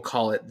let people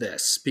call it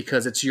this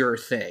because it's your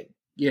thing.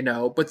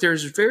 But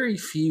there's very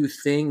few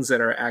things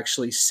that are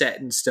actually set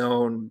in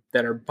stone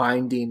that are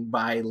binding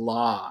by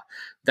law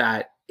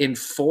that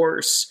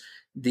enforce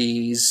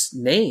these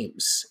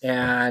names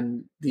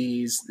and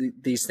these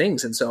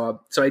things. And so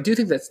I do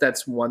think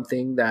that's one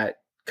thing that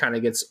kind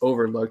of gets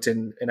overlooked.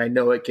 And I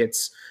know it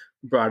gets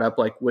brought up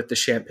like with the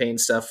champagne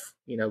stuff,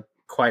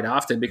 quite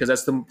often because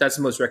that's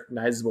the most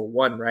recognizable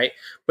one. Right.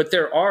 But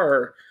there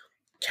are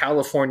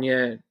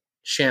California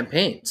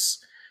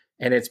champagnes,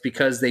 and it's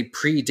because they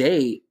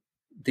predate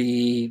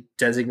the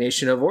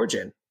designation of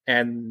origin,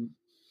 and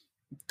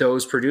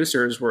those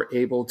producers were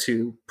able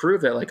to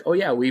prove it. Like, oh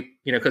yeah, we,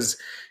 because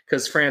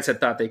France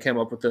had thought they came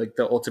up with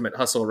the ultimate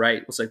hustle,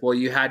 right? It was like, well,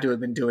 you had to have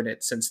been doing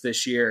it since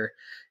this year,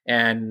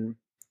 and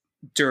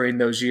during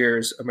those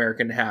years,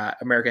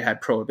 America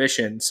had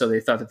prohibition, so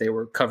they thought that they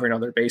were covering all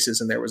their bases,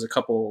 and there was a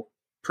couple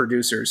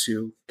producers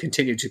who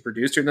continued to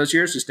produce during those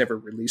years, just never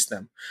released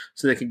them,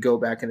 so they could go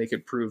back and they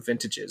could prove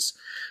vintages.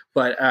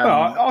 But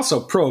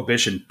also,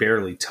 prohibition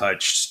barely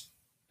touched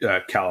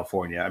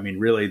California. I mean,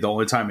 really, the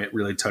only time it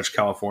really touched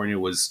California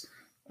was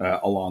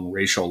along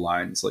racial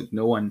lines. Like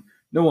no one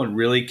no one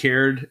really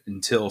cared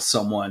until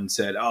someone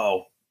said,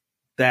 "Oh,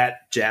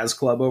 that jazz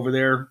club over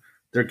there,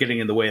 they're getting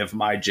in the way of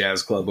my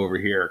jazz club over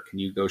here. Can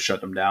you go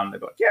shut them down?" They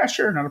go, "Yeah,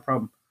 sure, not a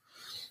problem."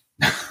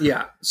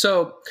 Yeah.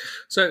 So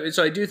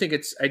I do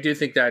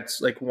think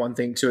that's like one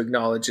thing to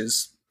acknowledge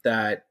is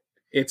that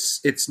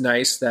it's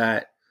nice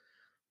that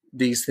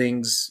these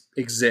things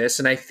exist.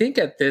 And I think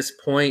at this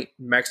point,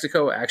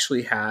 Mexico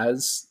actually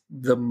has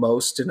the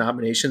most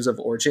denominations of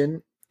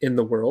origin in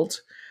the world.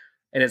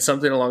 And it's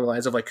something along the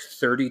lines of like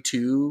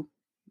 32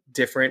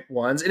 different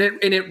ones. And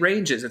it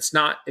ranges. It's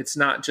not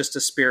just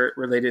a spirit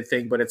related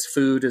thing, but it's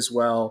food as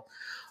well.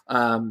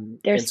 There's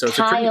and so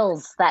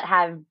tiles that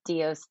have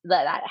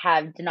that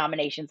have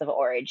denominations of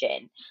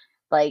origin.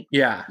 Like,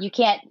 yeah. you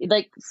can't,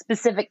 like,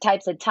 specific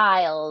types of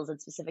tiles and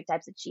specific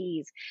types of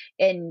cheese,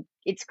 and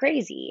it's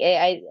crazy.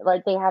 I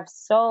like, they have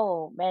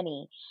so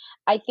many.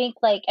 I think,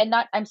 like, and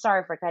not, I'm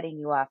sorry for cutting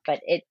you off,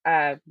 but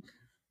I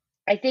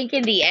think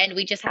in the end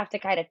we just have to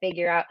kind of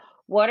figure out,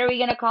 what are we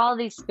going to call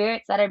these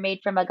spirits that are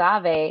made from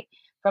agave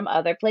from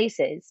other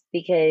places,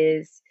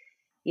 because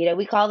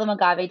we call them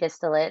agave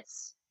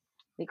distillates.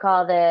 We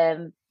call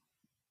them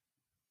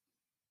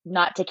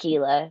not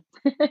tequila.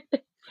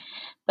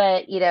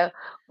 But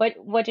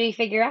what do we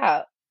figure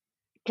out?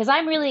 Because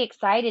I'm really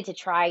excited to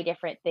try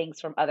different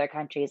things from other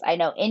countries. I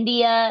know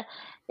India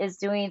is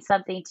doing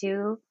something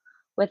too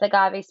with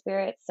agave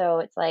spirits, so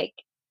it's like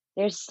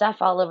there's stuff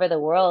all over the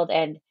world,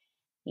 and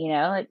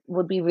it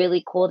would be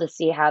really cool to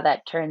see how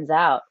that turns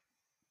out.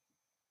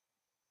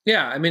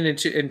 Yeah, I mean,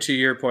 and to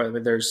your point, I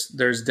mean,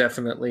 there's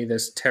definitely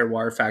this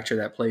terroir factor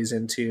that plays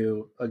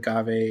into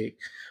agave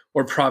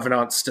or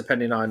provenance,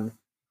 depending on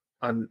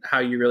how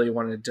you really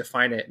want to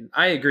define it. And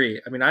I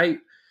agree. I mean, I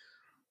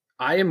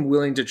am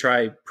willing to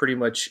try pretty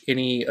much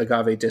any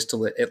agave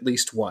distillate at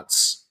least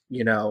once,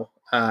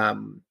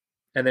 and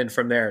then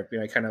from there,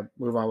 I kind of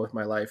move on with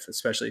my life,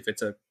 especially if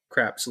it's a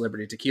crap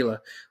celebrity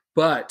tequila.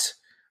 But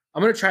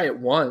I'm going to try it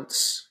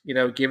once,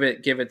 give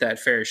it that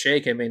fair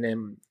shake. I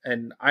mean,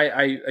 and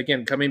I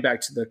again, coming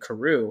back to the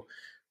Karoo,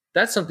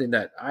 that's something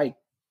that I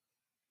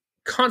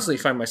constantly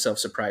find myself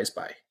surprised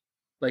by.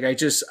 Like, I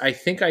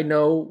think I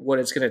know what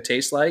it's going to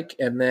taste like.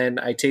 And then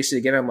I taste it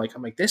again. I'm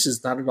like, this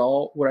is not at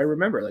all what I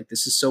remember. Like,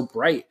 this is so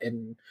bright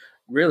and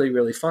really,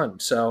 really fun.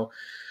 So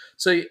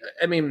I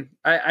mean,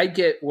 I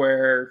get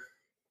where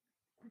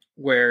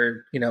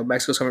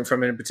Mexico's coming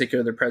from, and in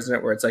particular the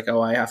president, where it's like,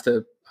 oh, I have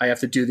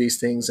to do these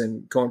things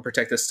and go and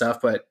protect this stuff.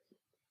 But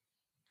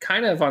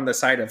kind of on the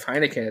side of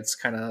Heineken,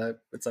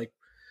 it's like,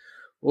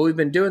 well, we've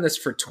been doing this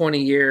for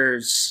 20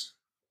 years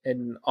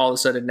and all of a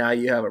sudden now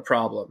you have a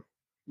problem.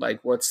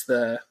 Like, what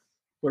are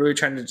we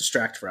trying to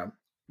distract from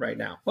right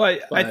now? Well,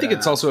 I think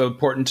it's also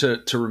important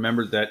to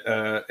remember that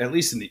at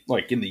least in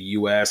the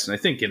U.S. and I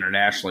think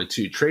internationally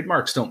too,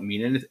 trademarks don't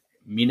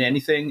mean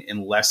anything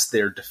unless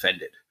they're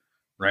defended,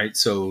 right?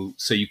 So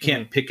you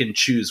can't pick and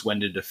choose when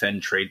to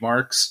defend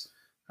trademarks.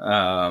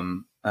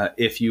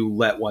 If you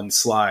let one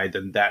slide,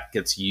 then that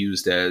gets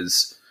used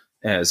as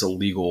a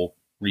legal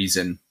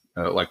reason,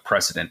 like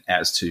precedent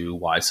as to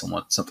why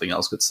something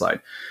else could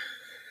slide.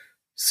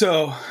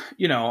 So,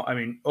 I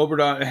mean,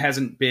 Obrador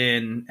hasn't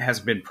been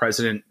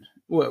president.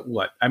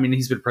 What? I mean,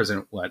 he's been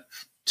president,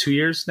 2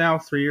 years now,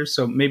 3 years.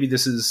 So maybe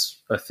this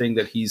is a thing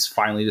that he's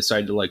finally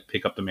decided to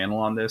pick up the mantle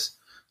on this.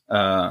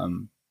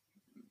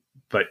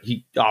 But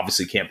he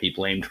obviously can't be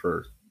blamed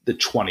for the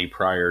 20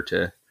 prior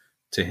to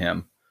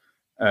him.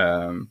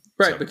 Right.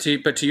 So.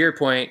 But to your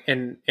point,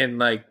 and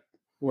like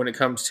when it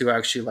comes to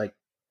actually like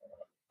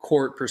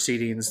court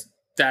proceedings,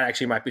 that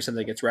actually might be something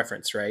that gets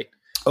referenced, right?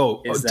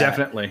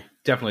 Definitely.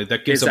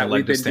 That gives them a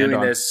leg to stand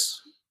on.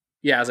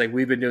 Yeah, I was like,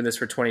 we've been doing this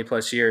for 20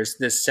 plus years.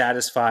 This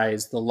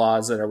satisfies the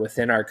laws that are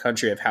within our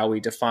country of how we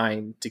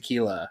define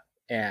tequila.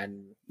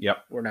 And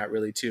we're not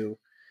really,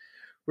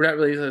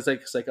 it's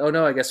like, oh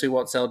no, I guess we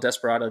won't sell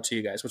Desperado to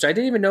you guys, which I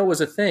didn't even know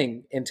was a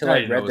thing until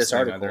I read this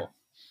article. Either.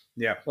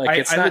 Yeah. Like,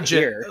 it's not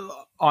here.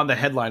 On the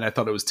headline, I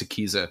thought it was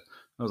Tequiza.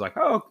 I was like,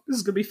 oh, this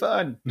is going to be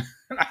fun.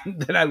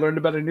 Then I learned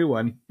about a new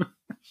one.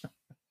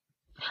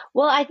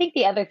 Well, I think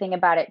the other thing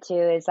about it too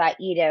is that,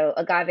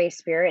 agave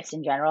spirits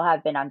in general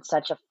have been on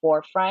such a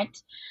forefront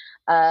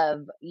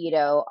of,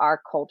 our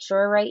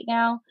culture right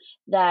now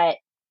that,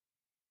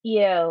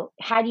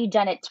 had you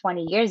done it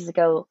 20 years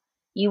ago,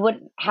 you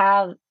wouldn't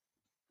have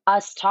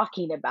us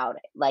talking about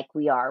it like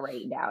we are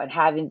right now and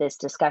having this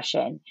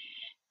discussion.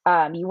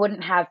 You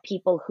wouldn't have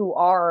people who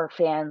are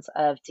fans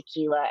of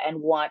tequila and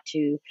want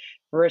to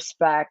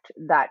respect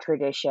that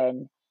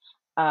tradition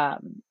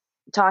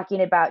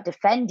talking about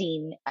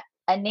defending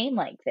a name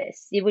like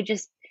this. It would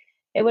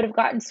have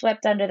gotten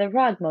swept under the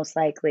rug, most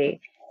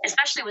likely,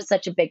 especially with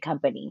such a big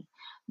company.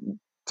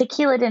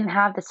 Tequila didn't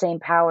have the same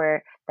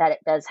power that it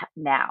does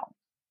now.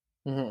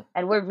 Mm-hmm.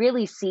 And we're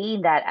really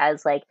seeing that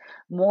as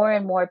more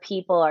and more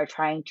people are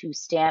trying to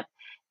stamp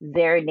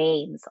their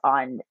names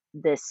on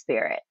this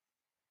spirit.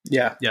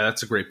 Yeah. Yeah,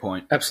 that's a great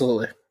point.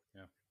 Absolutely.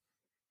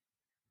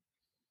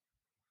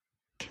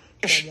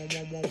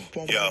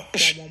 Yeah.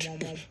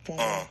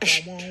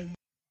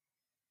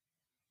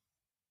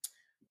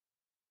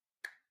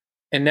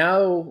 And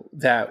now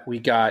that we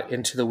got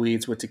into the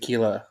weeds with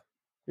tequila,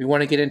 we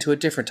want to get into a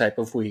different type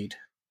of weed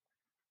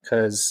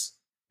because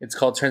it's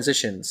called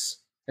transitions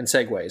and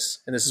segues.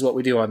 And this is what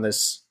we do on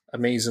this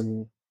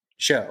amazing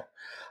show.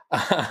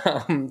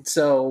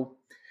 So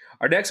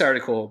our next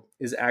article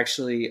is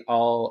actually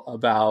all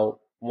about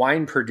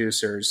wine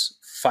producers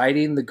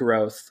fighting the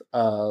growth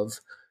of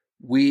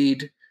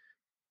weed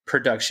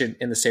production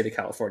in the state of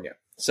California.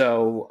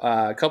 So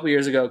a couple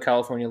years ago,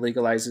 California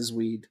legalizes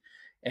weed.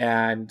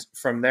 And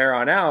from there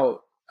on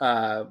out,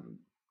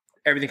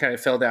 everything kind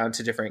of fell down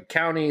to different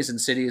counties and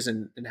cities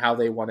and how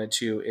they wanted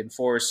to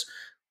enforce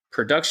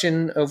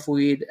production of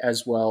weed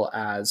as well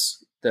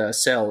as the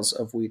sales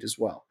of weed as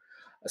well.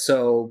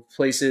 So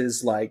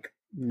places like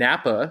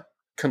Napa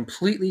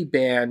completely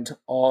banned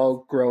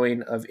all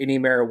growing of any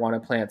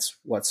marijuana plants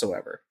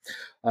whatsoever.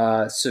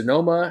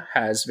 Sonoma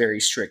has very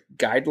strict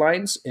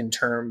guidelines in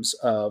terms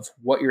of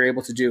what you're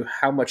able to do,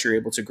 how much you're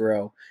able to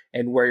grow,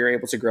 and where you're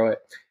able to grow it.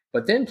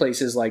 But then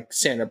places like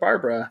Santa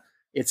Barbara,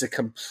 it's a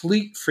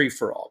complete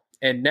free-for-all.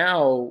 And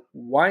now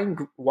wine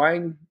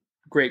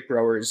grape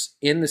growers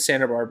in the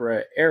Santa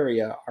Barbara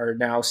area are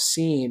now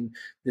seeing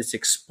this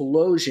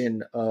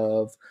explosion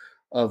of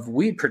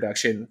weed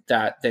production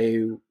that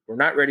they were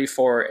not ready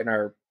for and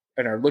are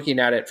looking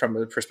at it from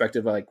a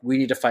perspective of like, we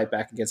need to fight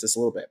back against this a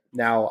little bit.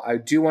 Now, I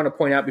do want to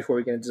point out before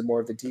we get into more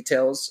of the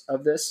details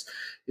of this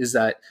is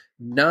that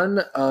none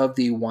of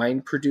the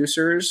wine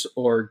producers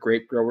or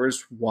grape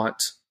growers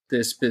want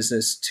this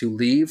business to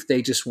leave.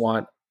 They just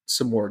want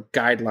some more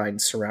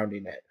guidelines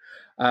surrounding it.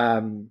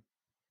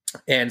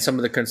 And some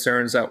of the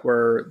concerns that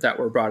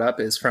were brought up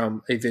is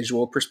from a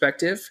visual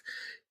perspective.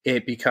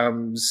 It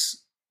becomes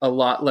a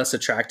lot less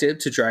attractive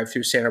to drive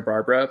through Santa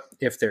Barbara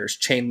if there's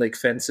chain link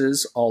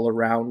fences all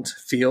around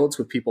fields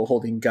with people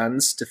holding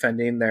guns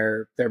defending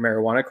their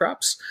marijuana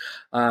crops.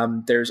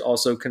 There's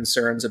also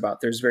concerns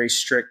about there's very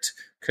strict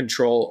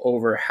control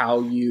over how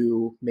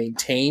you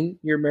maintain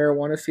your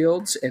marijuana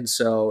fields. And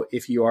so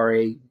if you are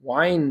a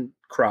wine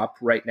crop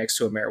right next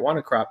to a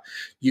marijuana crop,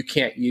 you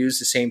can't use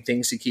the same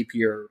things to keep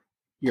your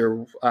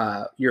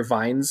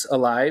vines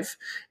alive.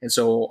 And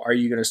so are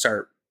you going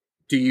to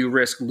do you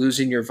risk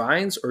losing your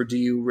vines or do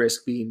you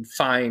risk being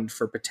fined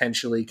for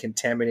potentially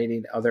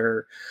contaminating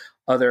other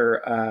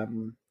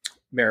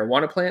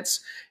marijuana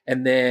plants?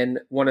 And then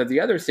one of the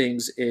other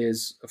things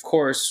is, of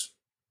course,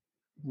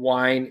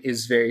 wine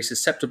is very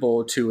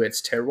susceptible to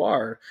its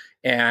terroir,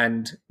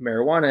 and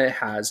marijuana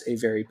has a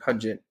very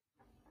pungent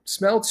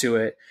smell to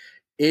it.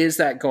 Is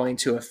that going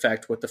to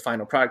affect what the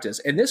final product is?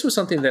 And this was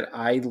something that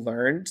I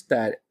learned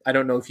that I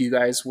don't know if you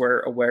guys were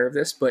aware of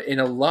this, but in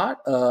a lot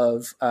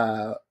of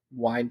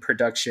wine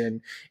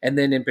production, and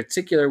then in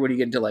particular when you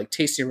get into like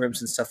tasting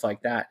rooms and stuff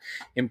like that,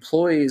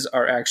 employees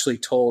are actually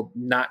told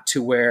not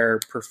to wear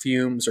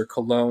perfumes or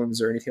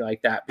colognes or anything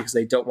like that because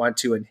they don't want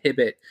to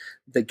inhibit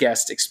the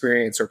guest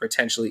experience or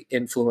potentially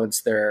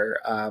influence their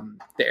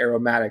the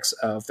aromatics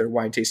of their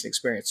wine tasting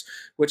experience,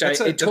 which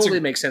it totally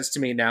makes sense to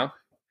me now.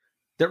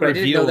 That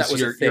reveals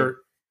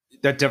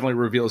that definitely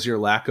reveals your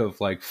lack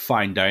of like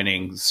fine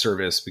dining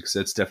service, because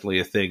it's definitely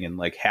a thing in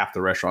like half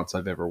the restaurants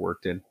I've ever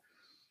worked in.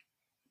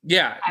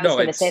 Yeah, I was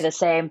going to say the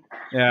same.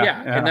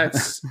 Yeah.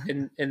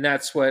 And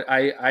that's what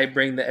I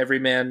bring the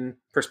everyman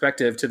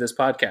perspective to this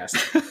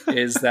podcast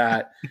is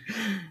that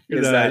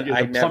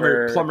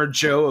plumber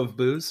Joe of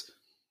booze.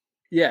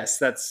 Yes,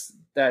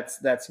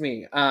 that's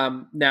me.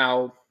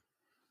 Now,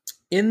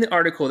 in the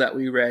article that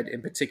we read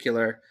in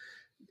particular,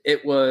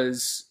 it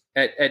was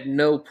at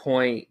no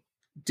point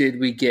did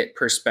we get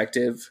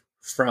perspective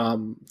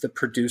from the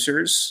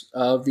producers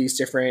of these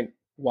different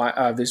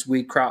these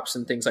weed crops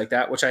and things like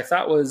that, which I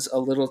thought was a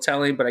little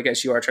telling, but I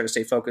guess you are trying to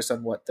stay focused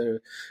on what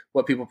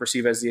people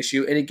perceive as the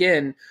issue. And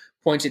again,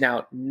 pointing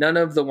out none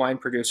of the wine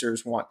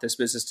producers want this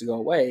business to go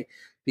away,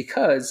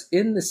 because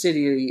in the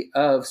city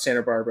of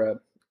Santa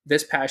Barbara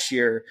this past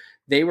year,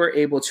 they were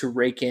able to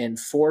rake in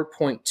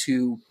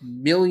 $4.2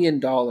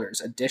 million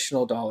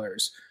additional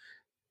dollars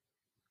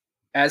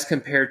as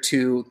compared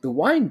to the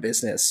wine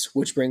business,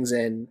 which brings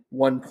in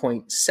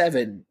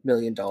 $1.7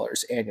 million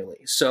annually.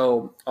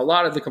 So a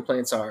lot of the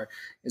complaints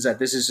is that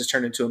this is just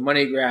turned into a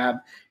money grab,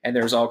 and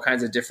there's all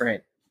kinds of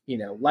different,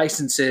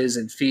 licenses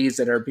and fees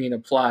that are being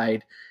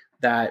applied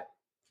that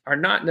are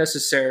not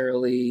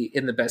necessarily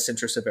in the best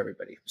interest of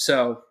everybody.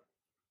 So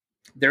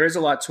there is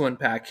a lot to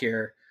unpack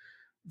here.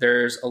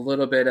 There's a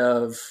little bit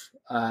of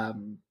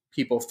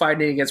people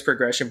fighting against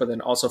progression, but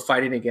then also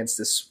fighting against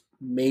this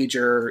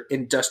major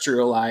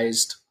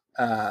industrialized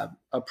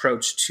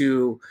approach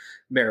to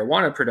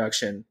marijuana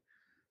production.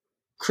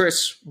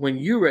 Chris, when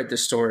you read the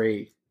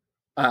story,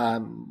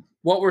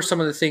 what were some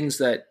of the things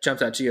that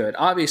jumped out to you? It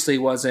obviously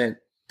wasn't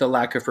the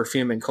lack of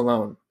perfume and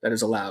cologne that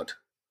is allowed,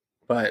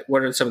 but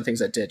what are some of the things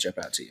that did jump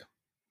out to you?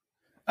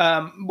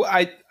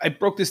 I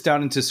broke this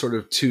down into sort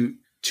of two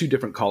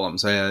different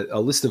columns. I had a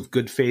list of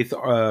good faith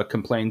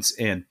complaints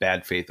and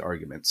bad faith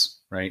arguments,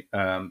 right?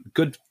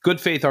 Good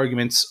faith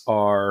arguments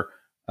are,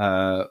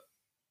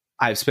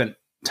 I've spent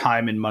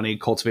time and money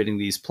cultivating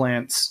these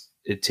plants.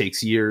 It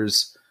takes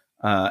years.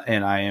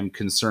 And I am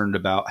concerned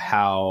about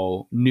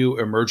how new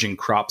emerging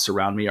crops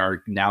around me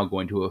are now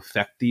going to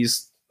affect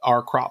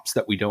our crops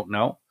that we don't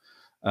know.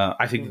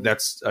 I think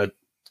that's a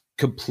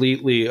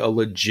completely a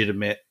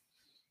legitimate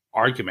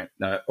argument,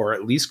 or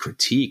at least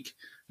critique,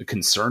 a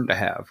concern to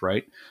have,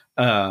 right?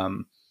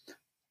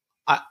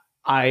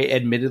 I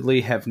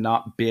admittedly have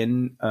not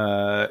been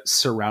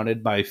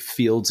surrounded by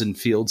fields and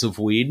fields of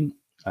weed.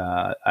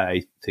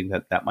 I think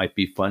that might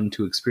be fun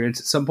to experience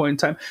at some point in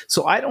time.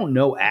 So I don't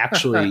know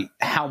actually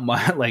how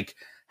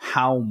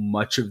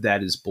much of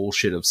that is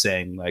bullshit of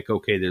saying like,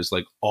 okay, there's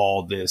like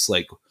all this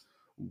like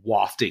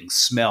wafting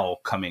smell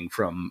coming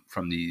from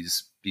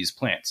these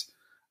plants.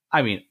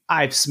 I mean,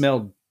 I've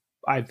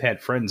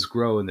had friends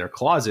grow in their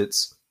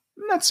closets,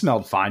 and that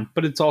smelled fine,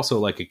 but it's also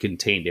like a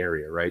contained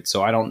area, right?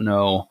 So I don't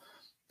know,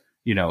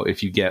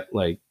 if you get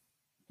like,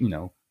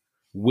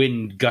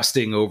 wind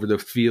gusting over the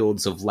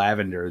fields of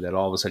lavender, that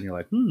all of a sudden you're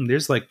like,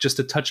 there's like just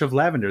a touch of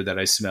lavender that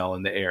I smell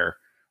in the air,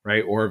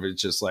 right? Or if it's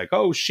just like,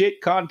 oh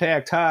shit,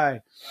 contact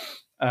high.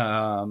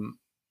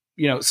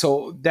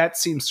 So that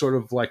seems sort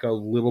of like a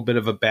little bit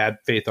of a bad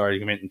faith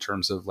argument in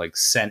terms of like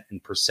scent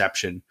and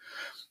perception.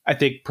 I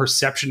think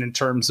perception in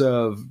terms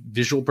of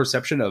visual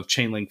perception of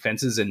chain link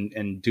fences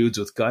and dudes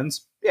with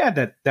guns, yeah,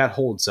 that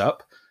holds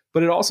up.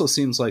 But it also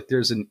seems like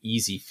there's an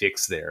easy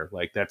fix there.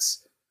 Like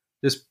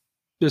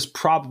there's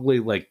probably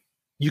like,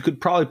 you could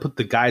probably put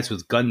the guys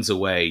with guns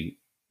away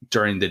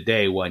during the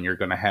day when you're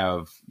going to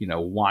have,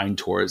 wine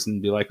tours,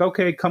 and be like,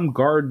 okay, come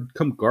guard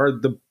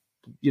the,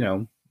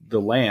 the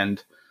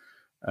land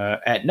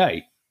at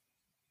night.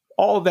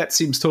 All of that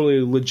seems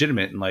totally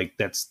legitimate. And like,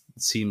 that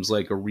seems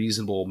like a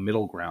reasonable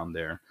middle ground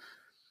there.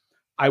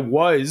 I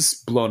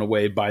was blown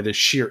away by the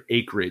sheer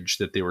acreage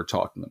that they were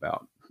talking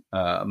about.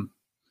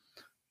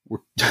 We're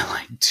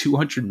like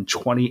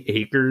 220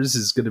 acres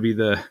is going to be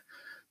the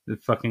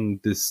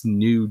fucking, this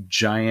new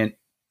giant,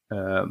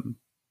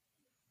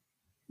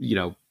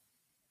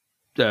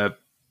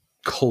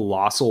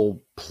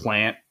 colossal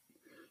plant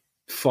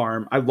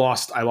farm. I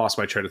lost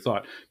my train of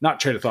thought. Not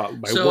train of thought,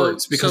 my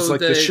words, because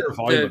the sheer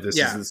volume of this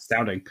is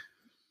astounding.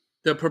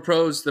 The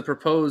proposed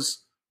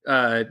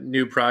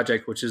new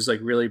project, which has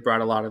like really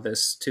brought a lot of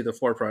this to the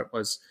forefront,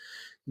 was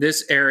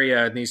this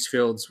area in these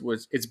fields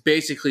it's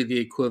basically the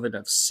equivalent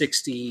of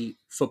 60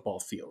 football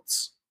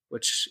fields,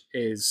 which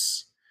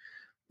is,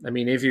 I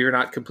mean, if you're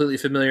not completely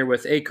familiar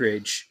with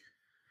acreage,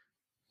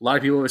 a lot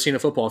of people have seen a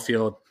football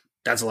field.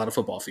 That's a lot of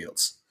football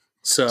fields.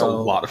 So it's a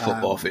lot of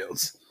football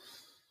fields.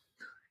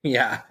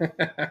 Yeah.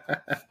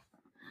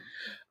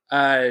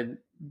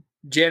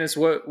 Janice,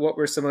 what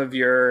were some of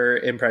your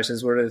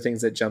impressions? What are the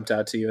things that jumped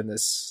out to you in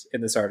this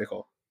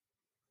article?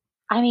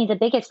 I mean, the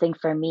biggest thing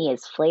for me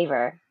is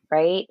flavor,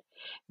 right?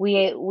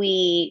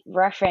 We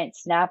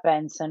reference Napa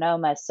and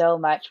Sonoma so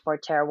much for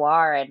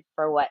terroir and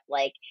for what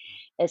like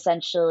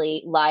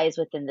essentially lies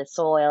within the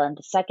soil. And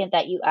the second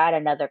that you add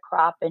another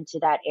crop into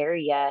that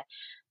area,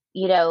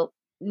 no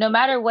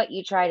matter what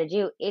you try to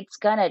do, it's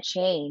gonna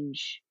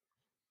change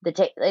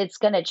it's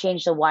gonna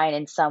change the wine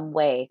in some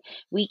way.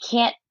 We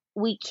can't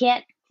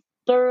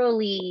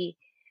thoroughly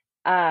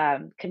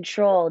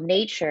control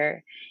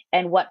nature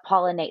and what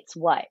pollinates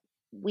what.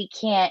 We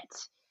can't,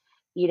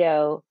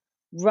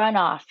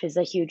 runoff is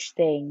a huge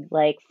thing,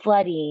 like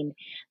flooding.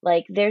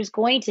 Like there's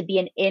going to be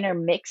an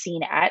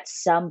intermixing at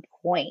some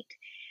point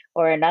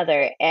or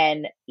another.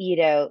 And,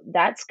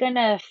 that's going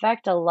to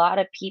affect a lot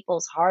of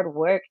people's hard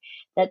work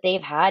that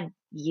they've had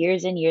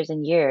years and years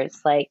and years.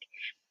 Like,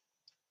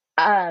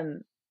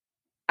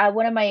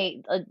 one of my,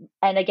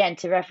 and again,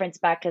 to reference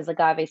back, because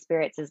agave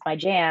spirits is my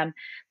jam,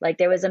 like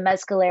there was a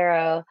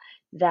mezcalero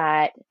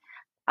that,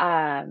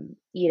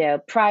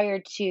 prior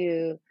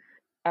to,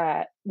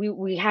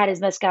 we had his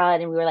mezcal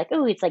and we were like,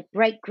 oh, it's like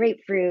bright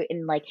grapefruit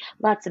and like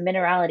lots of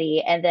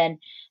minerality. And then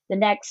the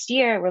next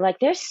year we're like,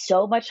 there's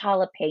so much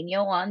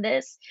jalapeno on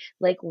this.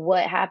 Like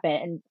what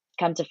happened? And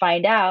come to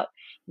find out,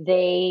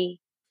 they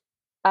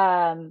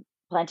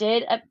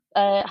planted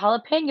a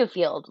jalapeno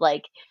field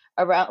like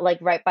around, like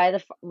right by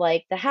the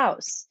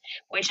house,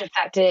 which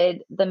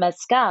affected the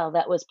mezcal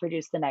that was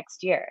produced the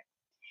next year.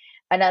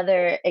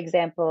 Another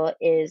example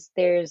is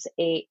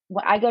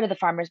I go to the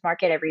farmer's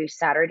market every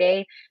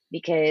Saturday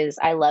because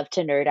I love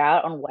to nerd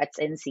out on what's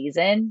in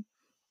season.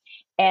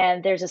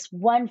 And there's this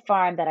one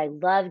farm that I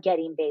love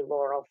getting bay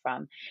laurel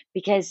from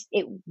because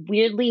it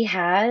weirdly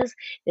has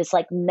this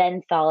like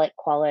mentholic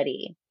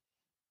quality.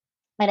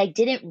 And I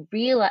didn't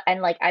realize,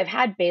 and like I've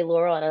had bay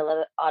laurel in a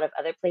lot of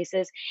other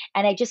places,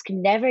 and I just could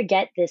never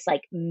get this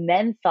like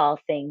menthol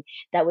thing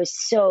that was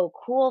so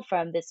cool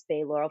from this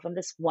bay laurel from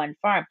this one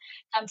farm.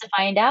 Come to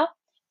find out,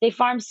 they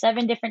farm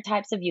 7 different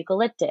types of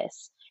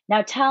eucalyptus.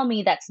 Now tell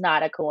me that's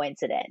not a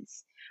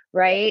coincidence,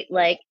 right?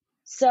 Like,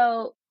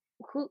 so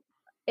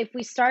if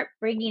we start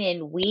bringing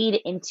in weed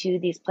into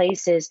these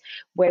places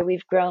where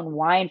we've grown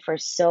wine for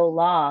so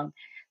long,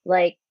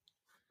 like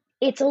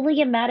it's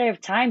only a matter of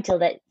time till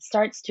that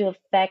starts to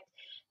affect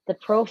the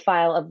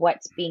profile of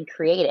what's being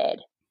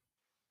created.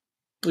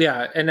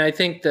 Yeah. And I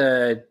think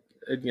that,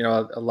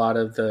 a lot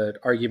of the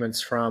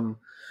arguments from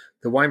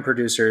the wine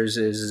producers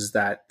is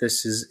that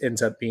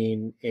ends up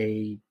being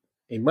a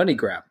money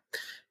grab.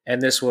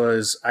 And this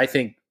was, I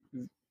think,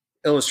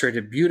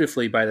 illustrated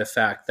beautifully by the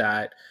fact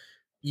that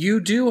you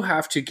do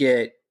have to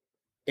get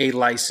a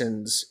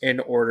license in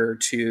order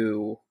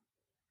to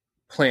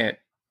plant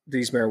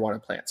these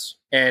marijuana plants.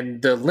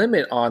 And the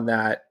limit on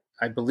that,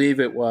 I believe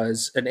it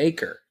was an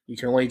acre. You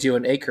can only do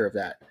an acre of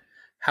that.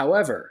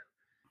 However,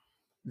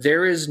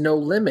 there is no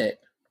limit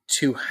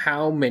to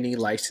how many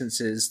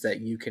licenses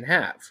that you can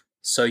have.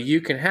 So you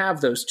can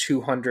have those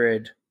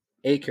 200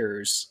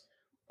 acres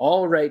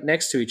all right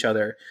next to each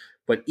other,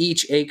 but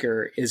each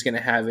acre is going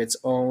to have its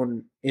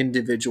own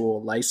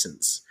individual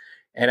license.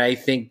 And I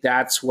think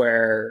that's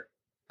where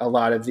a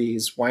lot of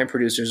these wine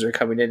producers are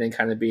coming in and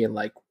kind of being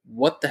like,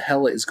 what the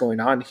hell is going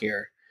on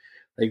here?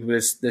 Like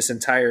this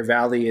entire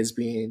valley is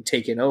being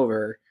taken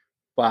over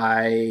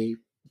by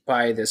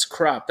this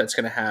crop that's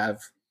going to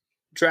have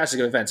drastic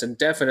events. And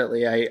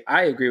definitely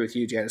I agree with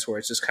you, Janice, where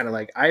it's just kind of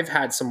like, I've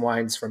had some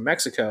wines from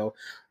Mexico,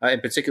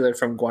 in particular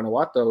from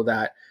Guanajuato,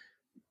 that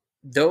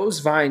those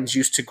vines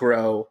used to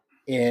grow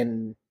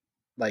in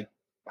like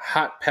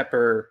hot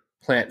pepper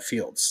plant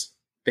fields.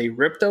 They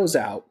ripped those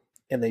out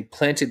and they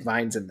planted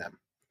vines in them.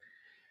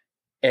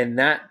 And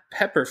that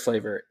pepper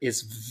flavor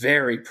is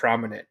very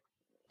prominent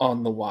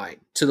on the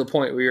wine, to the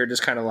point where you're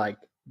just kind of like,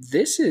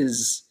 this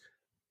is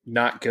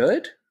not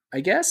good, I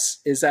guess.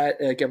 Is that,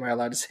 like, am I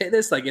allowed to say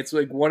this? Like, it's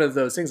like one of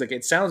those things, like,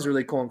 it sounds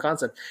really cool in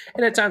concept.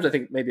 And at times I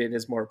think maybe it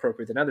is more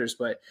appropriate than others,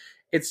 but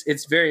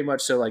it's very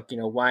much so, like,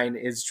 wine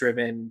is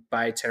driven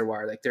by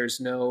terroir. Like,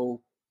 there's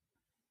no,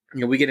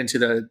 we get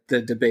into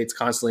the debates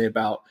constantly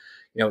about,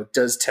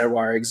 does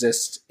terroir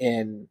exist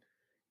in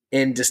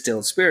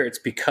distilled spirits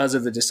because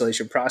of the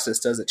distillation process?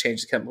 Does it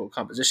change the chemical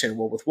composition?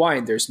 Well, with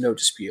wine, there's no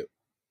dispute.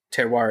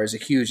 Terroir is a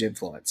huge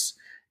influence.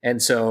 And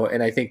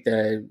I think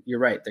that you're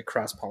right, the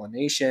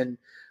cross-pollination,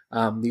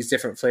 these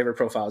different flavor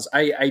profiles.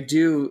 I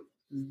do,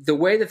 the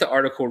way that the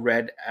article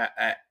read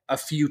a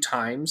few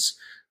times,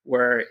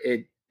 where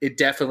it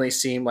definitely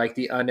seemed like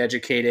the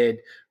uneducated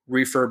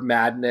reefer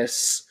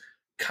madness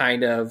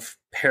kind of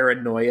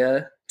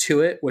paranoia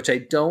to it, which I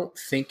don't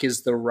think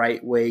is the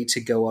right way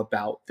to go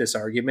about this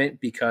argument,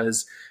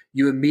 because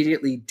you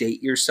immediately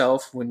date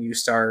yourself when you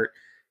start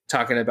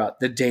talking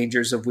about the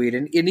dangers of weed.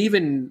 And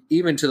even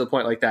to the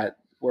point like that,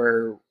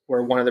 where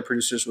one of the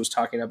producers was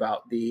talking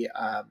about the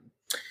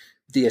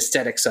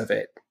aesthetics of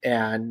it,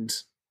 and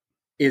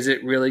is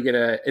it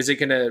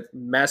gonna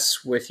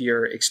mess with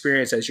your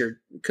experience as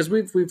because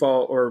we've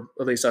all, or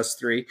at least us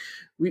three,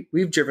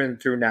 we've driven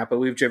through Napa,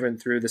 we've driven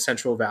through the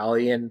Central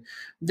Valley, and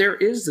there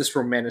is this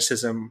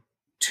romanticism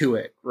to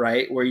it,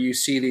 right? Where you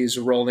see these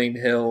rolling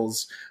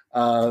hills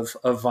of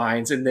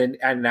vines,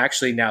 and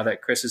actually now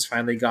that Chris has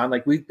finally gone,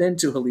 like, we've been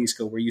to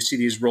Jalisco, where you see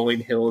these rolling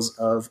hills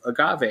of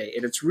agave,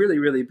 and it's really,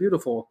 really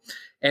beautiful.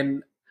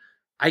 And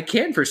I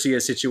can foresee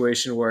a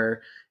situation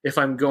where if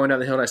I'm going down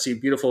the hill and I see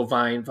beautiful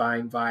vine,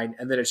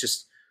 and then it's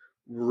just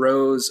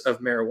rows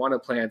of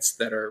marijuana plants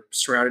that are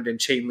surrounded in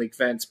chain link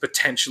vents,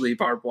 potentially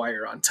barbed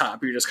wire on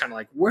top, you're just kind of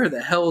like, where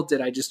the hell did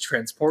I just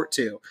transport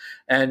to?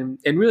 And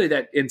really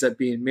that ends up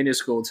being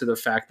minuscule to the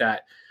fact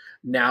that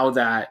now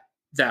that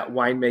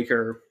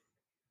winemaker,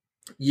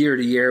 year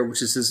to year,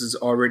 this is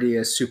already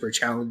a super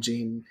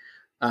challenging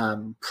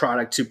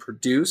product to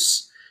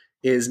produce,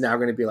 is now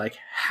going to be like,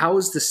 how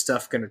is this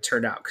stuff going to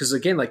turn out? Because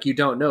again, like, you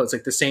don't know. It's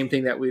like the same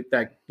thing that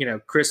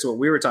Chris, what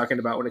we were talking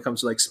about when it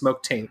comes to like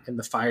smoke taint and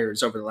the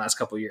fires over the last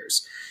couple of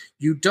years.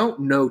 You don't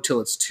know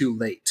till it's too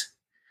late.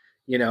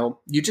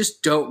 You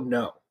just don't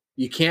know.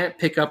 You can't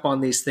pick up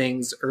on these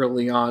things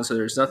early on, so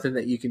there's nothing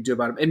that you can do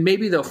about them. And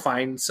maybe they'll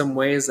find some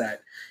ways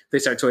that they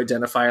start to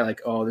identify,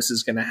 like, oh, this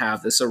is going to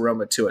have this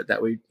aroma to it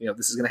that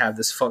this is going to have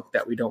this funk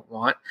that we don't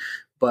want.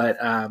 But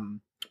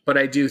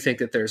I do think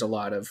that there's a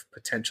lot of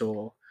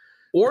potential.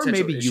 Or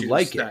maybe you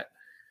like it.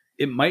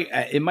 It might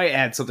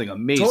add something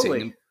amazing,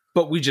 totally.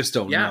 But we just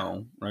don't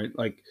know, right?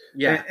 Like,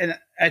 yeah. And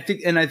I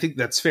think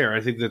that's fair.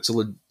 I think that's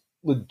a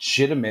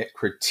legitimate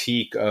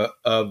critique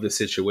of the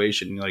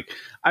situation. Like,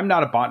 I'm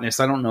not a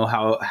botanist. I don't know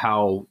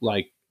how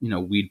like,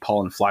 weed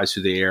pollen flies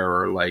through the air,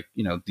 or like,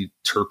 the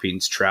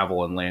terpenes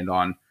travel and land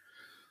on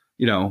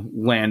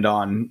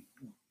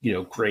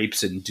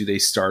grapes, and do they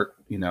start,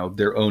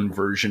 their own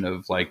version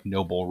of like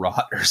noble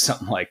rot or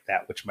something like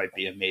that, which might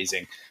be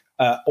amazing.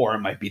 Or it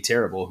might be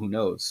terrible. Who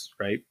knows,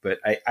 right? But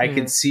I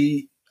can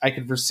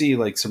foresee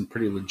like some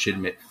pretty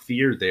legitimate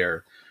fear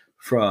there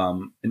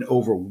from an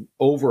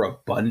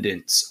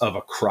overabundance of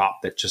a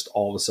crop that just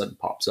all of a sudden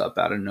pops up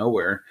out of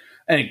nowhere,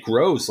 and it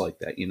grows like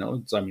that.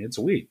 It's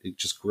a weed. It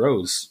just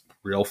grows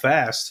real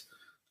fast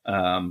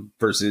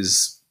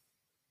versus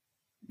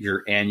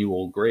your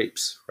annual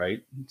grapes,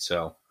 right?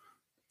 So,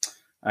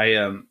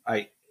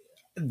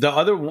 the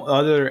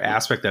other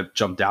aspect that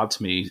jumped out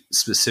to me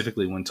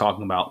specifically when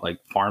talking about like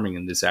farming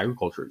in this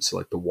agriculture is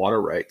like the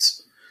water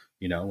rights.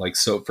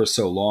 So for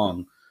so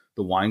long,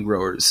 the wine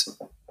growers,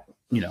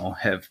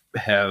 have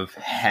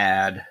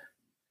had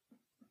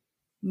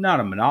not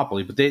a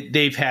monopoly, but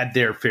they've had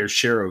their fair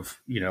share of,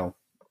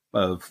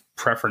 of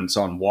preference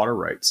on water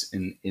rights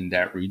in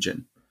that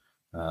region.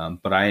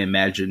 But I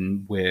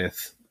imagine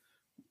with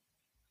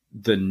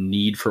the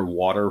need for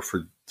water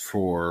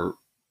for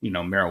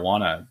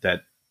marijuana,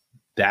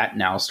 that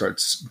now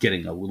starts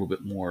getting a little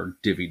bit more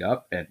divvied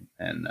up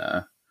and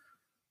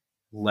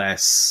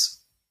less,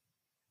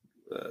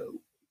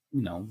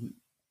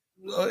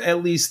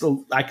 at least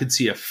I could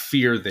see a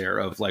fear there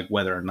of like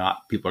whether or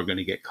not people are going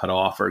to get cut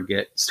off or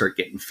start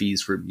getting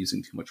fees for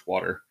using too much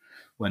water,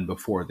 when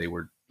before they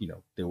were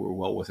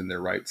well within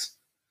their rights.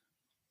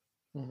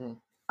 Mm-hmm.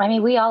 I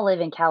mean, we all live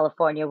in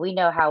California. We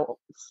know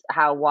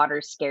how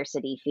water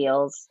scarcity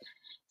feels.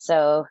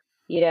 So,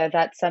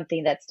 that's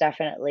something that's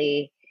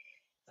definitely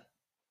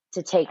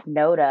to take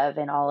note of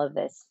in all of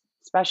this,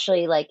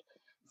 especially like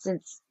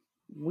since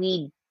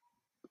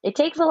it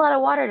takes a lot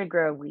of water to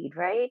grow weed,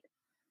 right?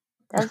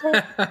 Does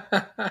it?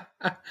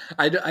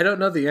 I don't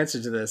know the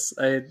answer to this.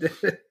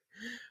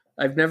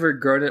 I've never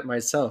grown it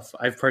myself.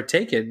 I've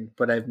partaken,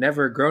 but I've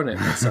never grown it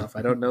myself.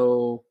 I don't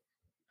know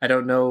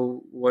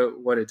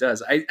what it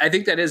does. I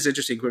think that is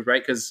interesting,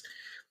 right? Because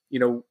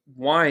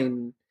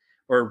wine,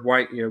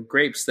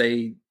 grapes,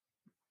 they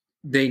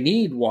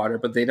need water,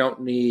 but they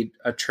don't need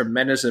a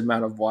tremendous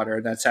amount of water.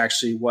 And that's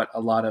actually what a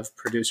lot of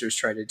producers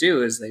try to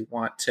do, is they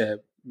want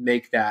to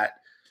make that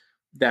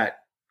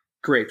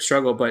grape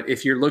struggle. But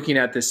if you're looking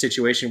at this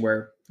situation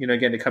where,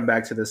 again, to come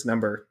back to this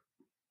number,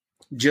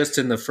 just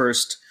in the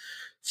first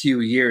few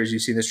years, you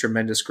see this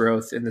tremendous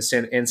growth in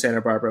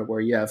Santa Barbara,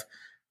 where you have,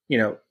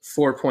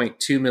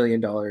 $4.2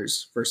 million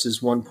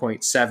versus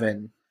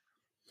 1.7.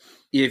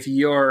 If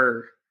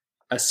you're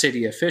a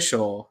city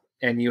official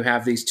and you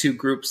have these two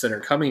groups that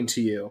are coming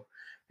to you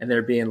and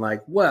they're being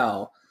like,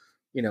 well,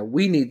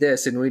 we need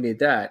this and we need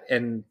that.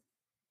 And,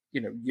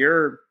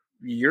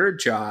 your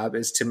job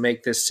is to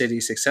make this city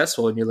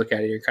successful. And you look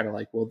at it, you're kind of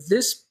like, well,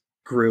 this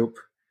group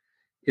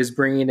is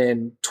bringing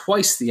in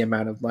twice the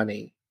amount of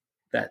money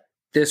that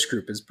this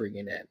group is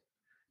bringing in.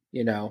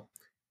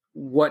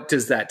 What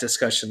does that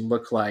discussion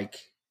look like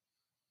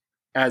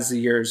as the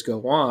years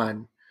go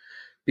on?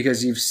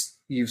 Because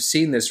you've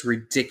seen this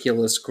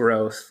ridiculous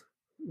growth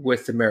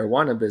with the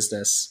marijuana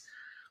business,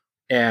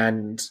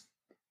 and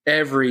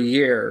every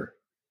year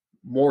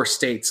more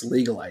states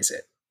legalize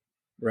it,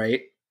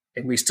 right?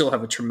 And we still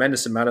have a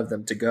tremendous amount of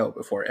them to go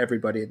before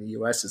everybody in the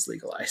US is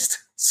legalized.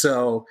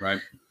 So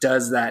right.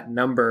 Does that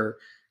number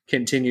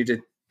continue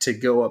to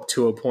go up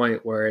to a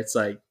point where it's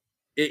like,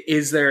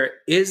 is there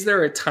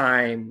a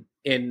time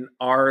in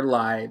our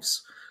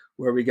lives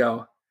where we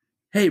go,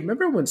 hey,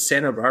 remember when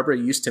Santa Barbara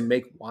used to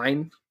make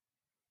wine?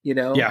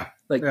 Yeah.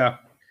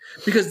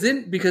 Because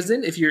then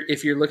if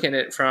you're looking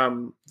at it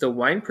from the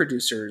wine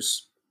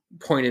producer's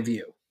point of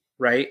view,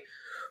 right,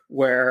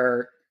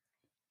 where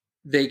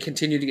they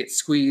continue to get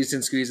squeezed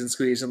and squeezed and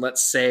squeezed, and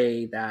let's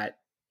say that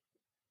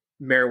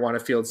marijuana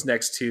fields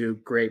next to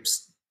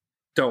grapes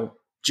don't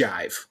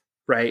jive,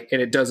 right, and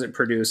it doesn't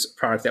produce a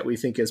product that we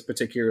think is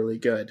particularly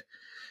good.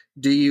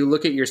 Do you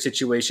look at your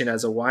situation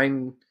as a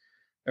wine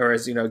or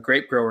as a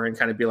grape grower and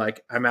kind of be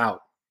like, I'm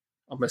out,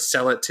 I'm going to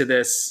sell it to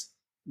this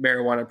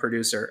marijuana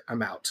producer,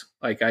 I'm out,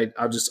 like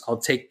I'll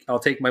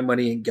take my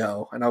money and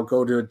go, and I'll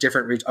go to a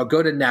different region, I'll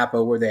go to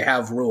Napa where they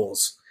have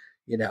rules,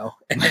 and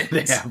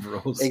they have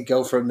rules, and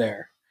go from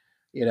there,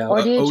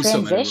 Or do you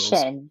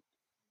transition?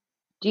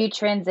 Do you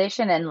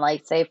transition and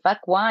like say,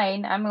 fuck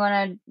wine, I'm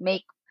gonna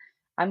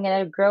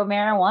grow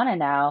marijuana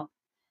now?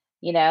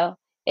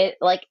 It,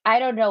 like, I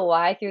don't know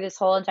why through this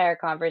whole entire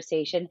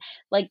conversation,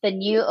 like the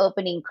new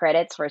opening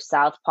credits for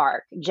South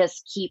Park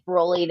just keep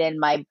rolling in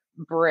my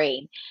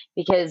brain,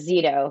 because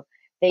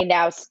they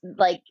now,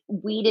 like,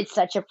 weed is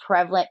such a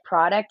prevalent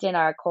product in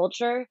our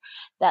culture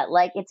that,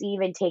 like, it's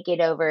even taken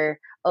over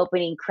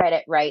opening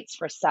credit rights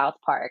for South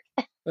Park.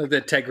 The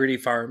Integrity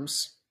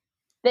Farms.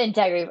 The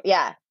Integrity,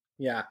 yeah.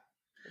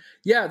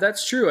 Yeah,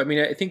 that's true. I mean,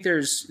 I think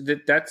that's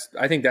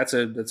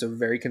a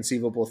very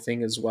conceivable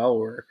thing as well.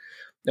 Where,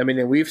 I mean,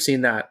 and we've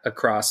seen that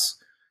across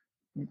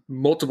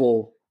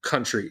multiple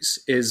countries,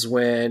 is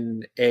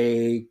when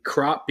a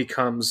crop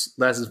becomes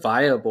less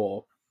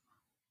viable,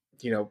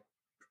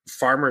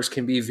 farmers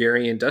can be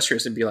very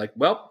industrious and be like,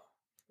 well,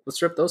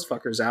 let's rip those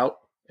fuckers out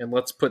and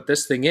let's put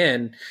this thing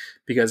in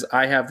because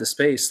I have the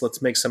space.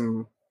 Let's make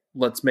some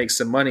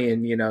money.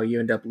 And, you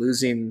end up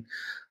losing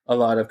a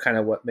lot of kind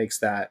of what makes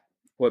that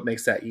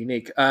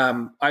unique. I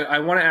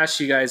want to ask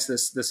you guys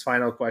this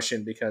final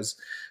question, because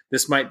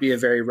this might be a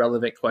very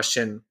relevant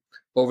question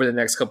over the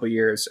next couple of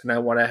years. And I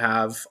want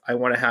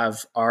to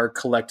have our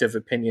collective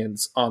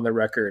opinions on the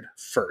record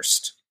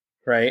first.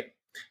 Right.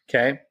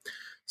 Okay.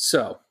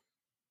 So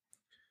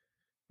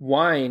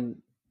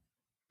wine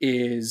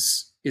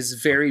is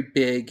very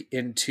big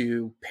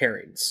into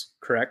pairings,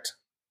 correct?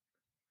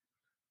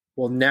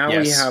 Well, now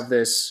yes. we have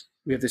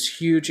this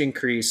huge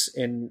increase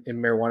in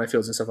marijuana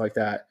fields and stuff like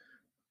that.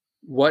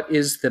 What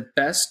is the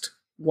best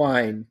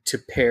wine to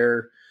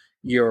pair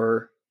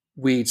your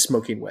weed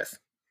smoking with?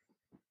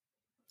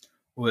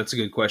 Well, that's a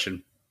good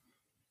question.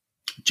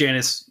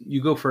 Janice,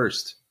 you go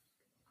first.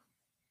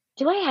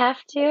 Do I have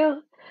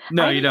to?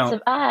 No, I you need don't.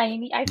 some.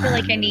 I feel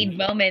like I need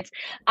moments.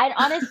 I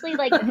honestly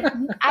like.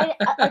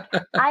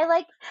 I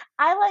like.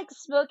 I like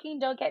smoking.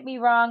 Don't get me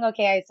wrong.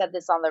 Okay, I said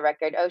this on the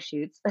record. Oh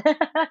shoots.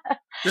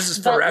 This is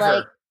But like, forever.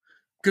 this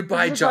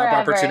Goodbye, is job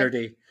forever.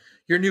 opportunity.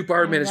 Your new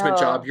bar I management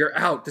job, know. you're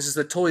out. This is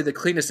totally the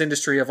cleanest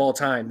industry of all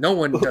time. No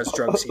one does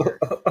drugs here.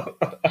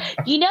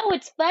 You know,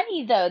 it's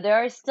funny though.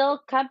 There are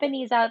still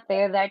companies out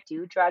there that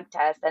do drug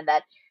tests and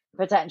that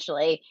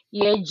potentially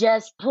you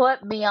just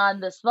put me on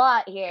the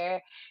spot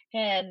here,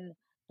 and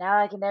now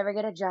I can never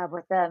get a job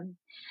with them.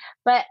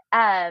 But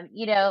I'm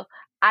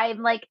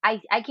like I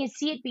can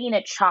see it being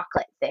a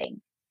chocolate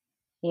thing,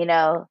 you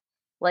know,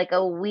 like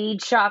a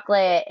weed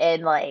chocolate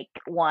and like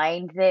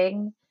wine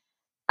thing.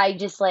 I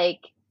just like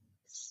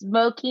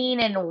smoking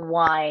and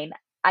wine.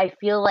 I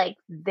feel like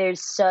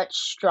there's such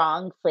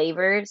strong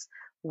flavors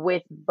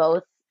with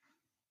both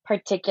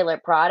particular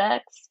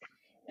products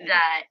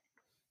that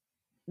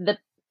the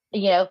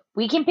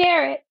we can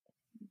pair it.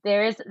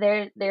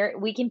 There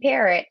we can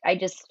pair it. I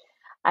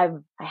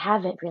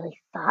haven't really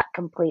thought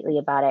completely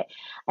about it.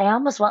 I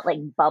almost want like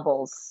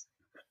bubbles.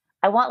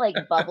 I want like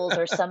bubbles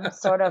or some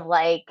sort of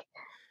like,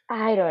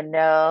 I don't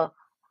know,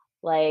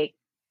 like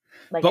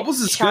a Bubbles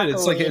is good.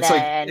 chocolina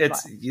and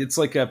It's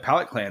like a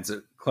palate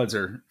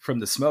cleanser from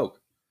the smoke.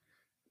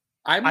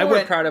 I'm I more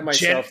went proud of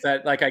myself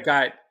that like I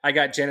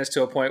got Janice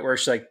to a point where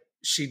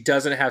she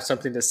doesn't have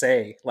something to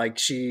say. Like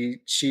she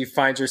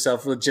finds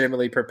herself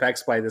legitimately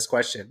perplexed by this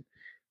question.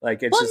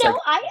 Like it's well, just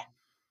like no,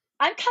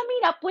 I'm coming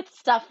up with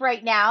stuff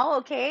right now,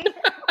 okay?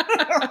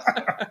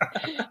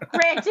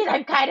 Granted,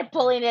 I'm kind of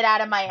pulling it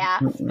out of my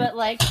ass, but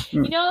like,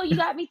 you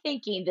got me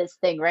thinking this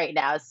thing right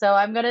now. So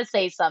I'm going to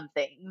say some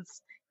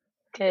things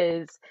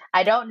because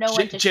I don't know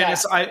when to shut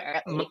Janice, up,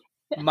 apparently.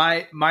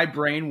 my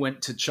brain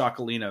went to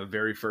Chocolina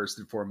very first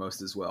and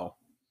foremost as well.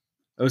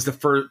 It was the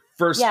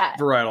first Yeah.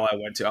 varietal I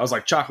went to. I was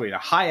like, Chocolina,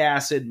 high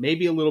acid,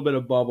 maybe a little bit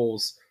of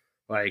bubbles.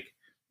 Like,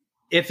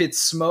 if it's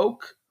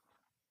smoke,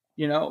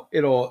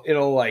 it'll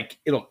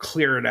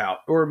clear it out,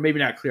 or maybe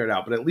not clear it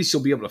out, but at least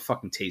you'll be able to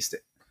fucking taste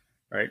it,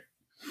 right?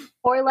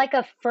 Or like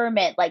a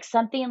ferment, like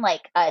something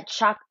like a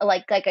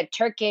like a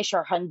Turkish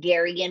or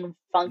Hungarian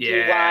funky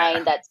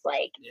wine that's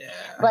like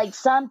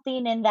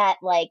something in that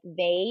like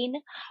vein.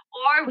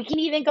 Or we can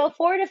even go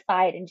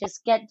fortified and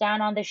just get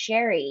down on the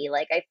sherry.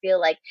 Like I feel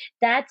like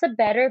that's a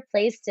better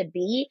place to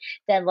be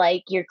than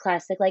like your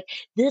classic like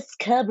this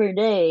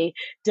Cabernet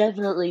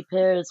definitely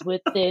pairs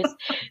with this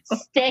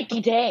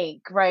stanky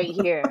dank right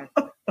here.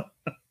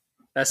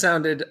 that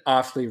sounded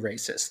awfully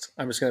racist.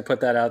 I'm just going to put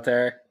that out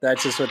there.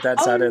 That's just what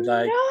that sounded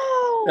like.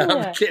 No.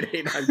 I'm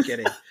kidding.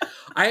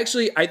 I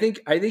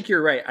think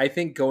you're right. I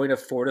think going a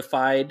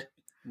fortified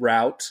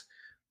route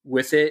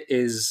with it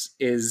is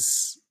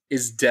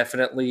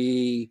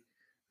definitely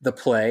the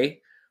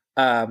play.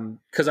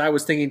 Cause I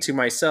was thinking to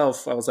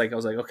myself, I was like,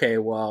 okay,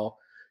 well,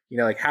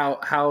 like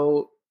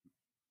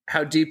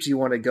how deep do you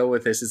want to go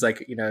with this? Is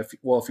like, if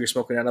you're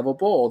smoking out of a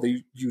bowl,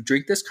 you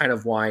drink this kind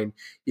of wine.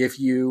 If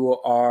you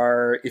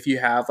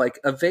have like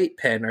a vape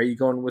pen, are you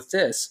going with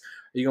this?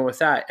 Are you going with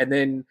that?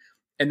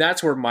 And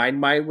that's where my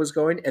mind was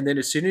going. And then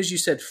as soon as you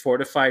said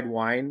fortified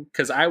wine,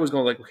 because I was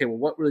going like, okay, well,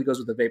 what really goes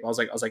with the vape? I was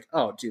like,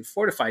 oh, dude,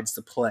 fortified's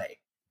the play,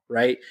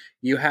 right?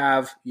 You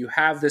have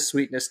this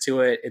sweetness to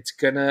it. It's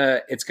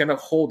gonna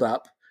hold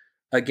up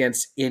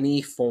against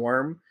any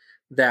form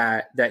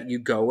that you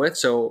go with.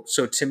 So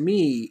to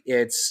me,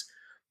 it's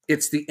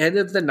the end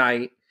of the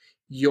night.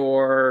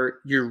 You're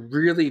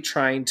really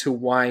trying to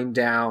wind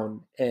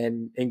down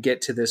and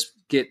get to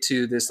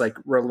this like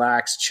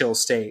relaxed, chill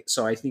state.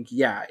 So I think,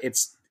 yeah,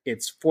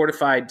 it's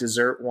fortified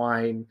dessert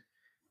wine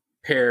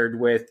paired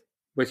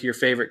with your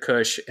favorite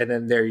kush, and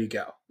then there you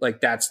go.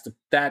 Like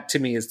that to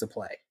me is the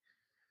play.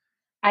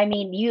 I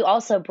mean, you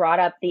also brought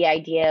up the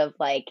idea of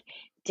like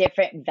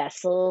different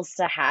vessels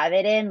to have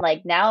it in.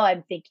 Like now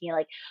I'm thinking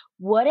like,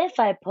 what if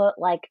I put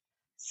like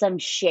some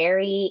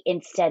sherry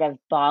instead of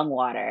bong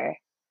water?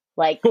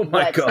 Like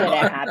what's God.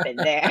 gonna happen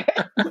there?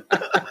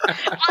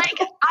 Like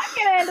I'm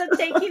gonna end up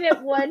taking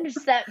it one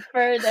step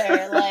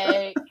further.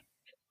 Like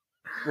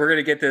we're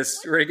gonna get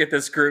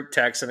this group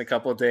text in a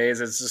couple of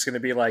days. It's just gonna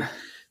be like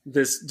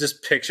this,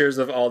 just pictures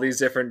of all these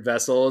different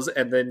vessels,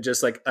 and then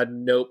just like a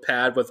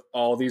notepad with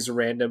all these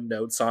random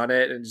notes on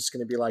it, and just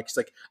gonna be like, she's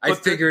like, I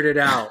figured it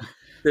out.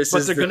 But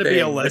they're going to be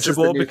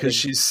illegible because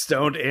she's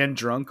stoned and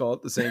drunk all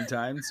at the same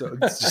time. So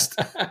it's just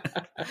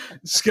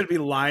it's going to be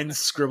lines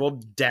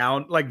scribbled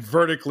down, like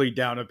vertically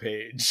down a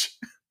page.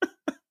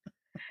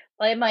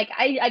 I'm like,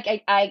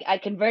 I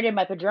converted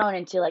my Padron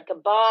into like a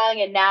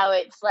bong, and now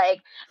it's like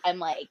I'm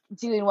like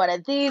doing one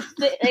of these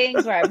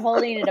things where I'm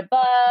holding it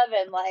above,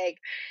 and like,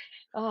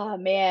 oh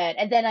man,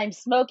 and then I'm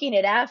smoking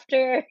it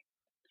after.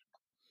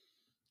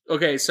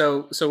 Okay,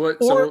 so what?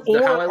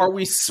 Are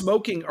we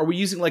smoking? Are we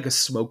using like a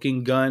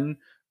smoking gun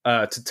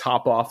to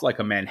top off like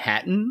a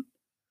Manhattan?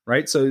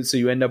 Right, so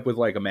you end up with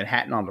like a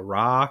Manhattan on the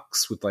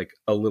rocks with like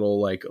a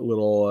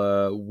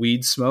little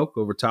weed smoke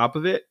over top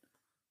of it.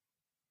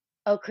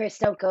 Oh, Chris,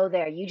 don't go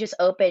there. You just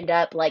opened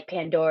up like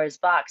Pandora's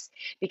box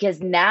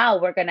because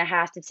now we're going to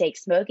have to take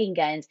smoking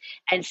guns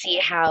and see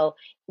how,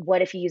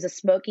 what if you use a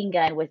smoking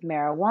gun with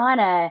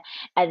marijuana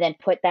and then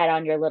put that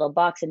on your little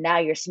box and now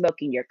you're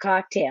smoking your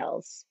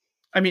cocktails?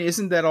 I mean,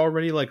 isn't that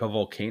already like a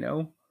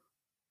volcano?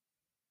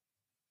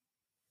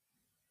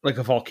 Like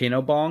a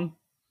volcano bong?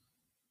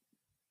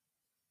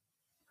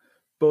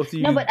 Both of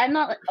you. No, but I'm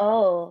not.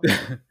 Oh,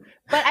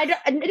 but I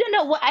don't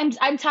know what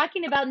I'm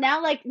talking about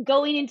now. Like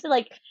going into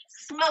like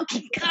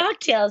smoking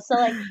cocktails. So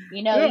like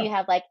Yeah. you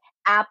have like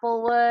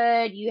apple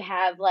wood, you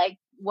have like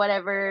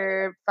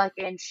whatever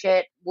fucking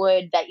shit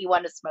wood that you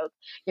want to smoke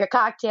your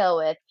cocktail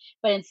with.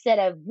 But instead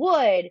of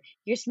wood,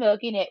 you're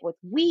smoking it with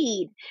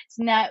weed.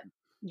 So now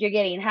you're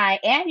getting high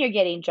and you're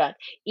getting drunk,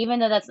 even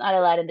though that's not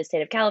allowed in the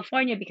state of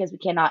California because we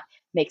cannot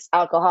mix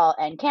alcohol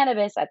and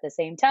cannabis at the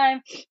same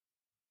time.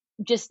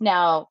 Just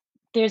now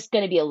there's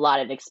going to be a lot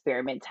of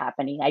experiments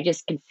happening. I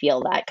just can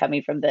feel that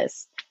coming from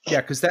this.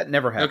 Yeah, because that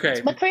never happens.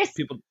 Okay. But Chris,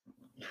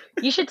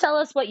 you should tell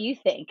us what you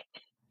think.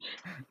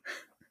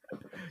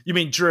 You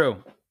mean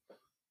Drew?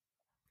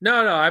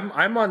 No,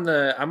 I'm on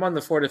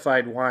the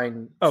fortified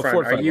wine front.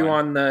 Fortified are you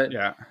wine. on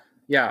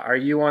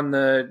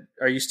the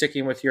Are you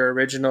sticking with your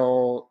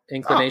original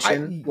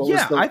inclination?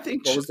 I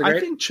think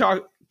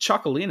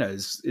Chocolina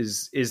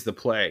is the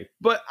play.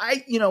 But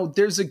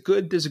there's a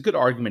good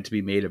argument to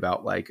be made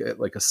about like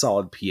a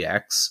solid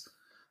PX.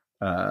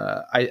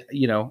 I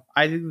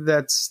think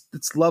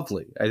that's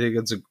lovely. I think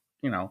it's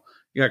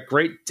you got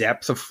great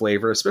depth of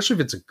flavor, especially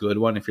if it's a good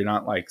one. If you're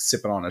not like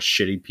sipping on a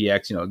shitty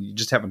PX,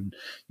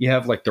 you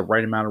have like the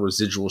right amount of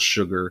residual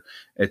sugar.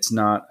 It's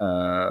not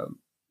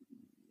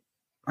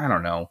I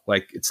don't know,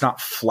 like it's not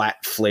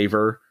flat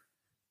flavor.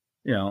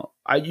 You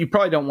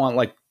probably don't want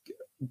like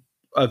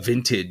a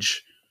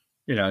vintage.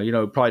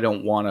 You probably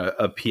don't want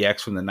a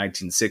PX from the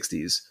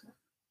 1960s,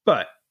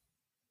 but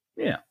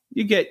yeah,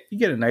 you get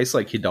a nice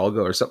like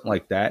Hidalgo or something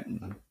like that.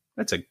 And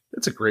that's a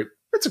great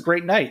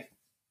night.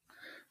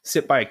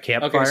 Sit by a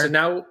campfire.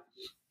 Okay,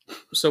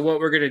 so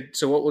what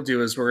we'll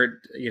do is for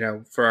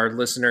our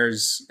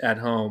listeners at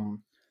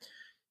home,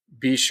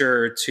 be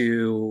sure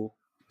to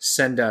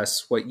send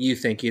us what you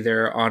think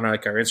either on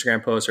like our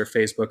Instagram post or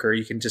Facebook, or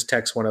you can just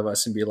text one of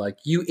us and be like,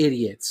 "You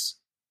idiots,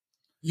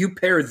 you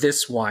pair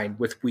this wine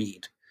with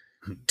weed."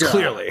 Duh.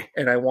 Clearly.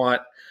 And I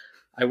want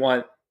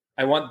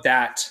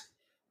that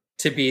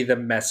to be the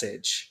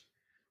message.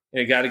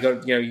 And you got to go,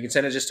 you can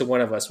send it just to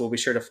one of us. We'll be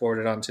sure to forward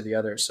it on to the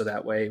others. So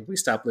that way we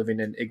stop living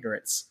in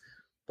ignorance.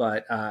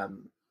 But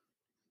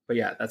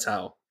yeah, that's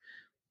how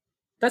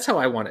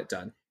I want it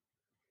done.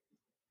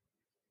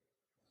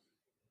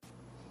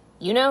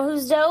 You know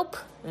who's dope?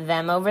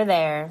 Them over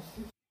there.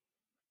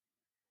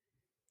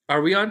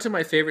 Are we on to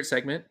my favorite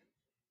segment?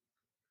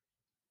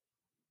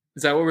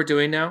 Is that what we're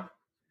doing now?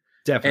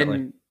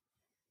 Definitely.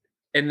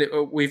 And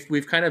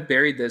we've kind of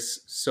buried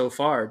this so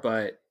far,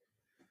 but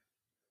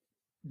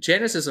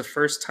Janice is a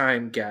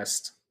first-time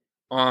guest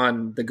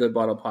on the Good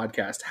Bottle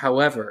podcast.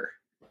 However,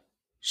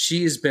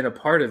 she's been a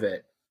part of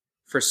it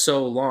for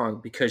so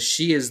long because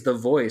she is the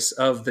voice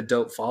of the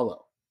Dope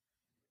Follow.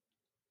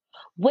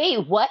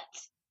 Wait, what?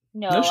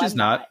 No, she's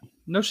not.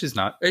 No, she's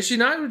not. Is she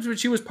not?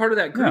 She was part of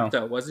that group,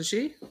 though, wasn't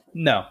she?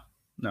 No.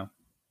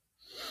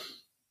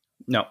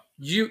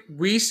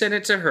 We sent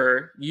it to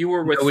her. You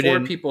were with 4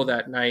 people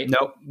that night.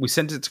 No, we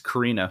sent it to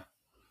Karina.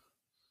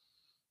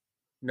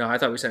 No, I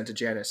thought we sent it to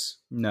Janice.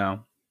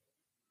 No.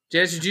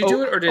 Janice, did you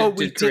do it, or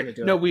did Karina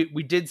do it? No,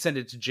 we did send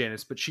it to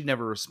Janice, but she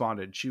never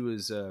responded. She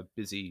was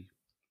busy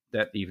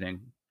that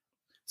evening.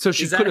 So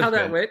she could have. Is that how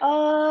that went?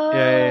 Oh.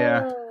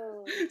 Yeah.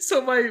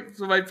 So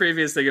my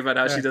previous thing about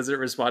how she doesn't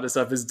respond to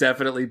stuff is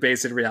definitely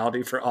based in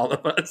reality for all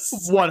of us.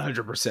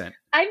 100%.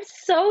 I'm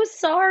so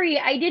sorry.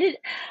 I didn't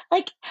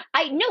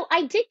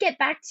I did get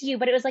back to you,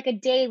 but it was like a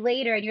day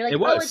later and you're like,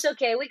 "Oh, it's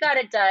okay. We got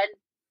it done."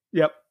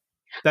 Yep.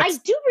 I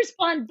do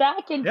respond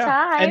back in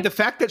time. And the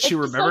fact that she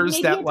remembers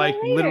that like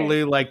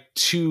literally like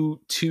two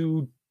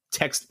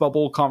text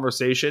bubble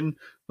conversation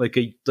like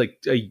a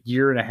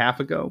year and a half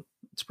ago.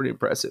 It's pretty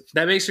impressive.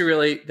 That makes you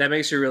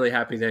really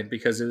happy then,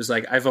 because it was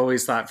like, I've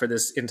always thought for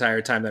this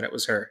entire time that it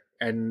was her.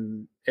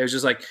 And it was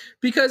just like,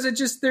 because it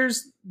just,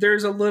 there's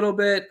a little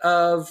bit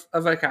of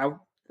like how,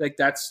 like,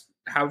 that's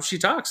how she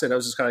talks. And I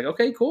was just kind of like,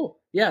 okay, cool.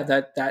 Yeah,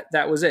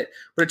 that was it.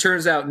 But it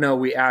turns out, no,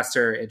 we asked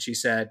her and she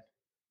said,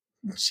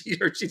 she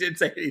didn't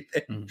say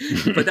anything,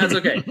 but that's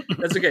okay.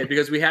 That's okay,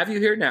 because we have you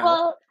here now.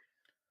 Well,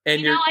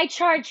 and I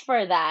charge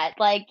for that.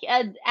 Like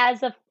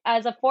as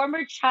a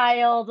former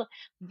child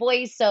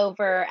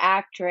voiceover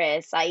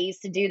actress, I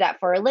used to do that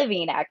for a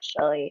living,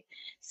 actually.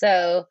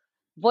 So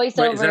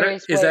voiceover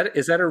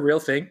is that a real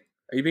thing?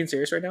 Are you being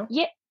serious right now?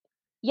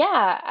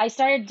 Yeah. I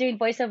started doing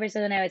voiceovers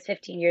when I was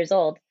 15 years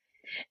old,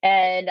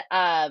 and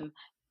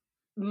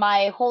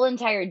my whole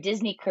entire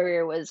Disney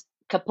career was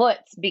kaput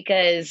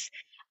because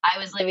I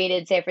was living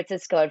in San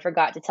Francisco and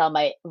forgot to tell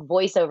my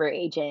voiceover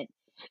agent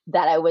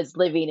that I was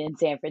living in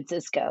San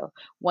Francisco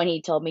when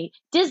he told me,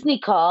 Disney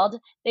called.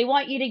 They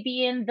want you to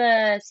be in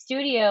the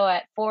studio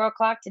at 4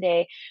 o'clock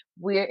today.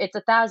 It's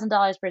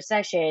 $1,000 per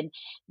session.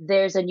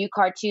 There's a new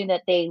cartoon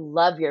that they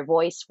love your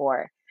voice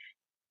for.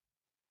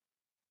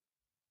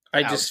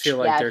 I just feel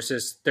like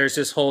there's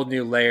this whole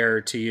new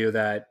layer to you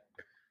that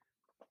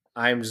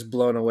I'm just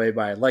blown away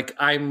by. Like,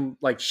 I'm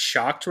like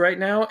shocked right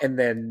now, and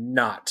then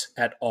not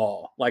at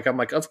all. Like, I'm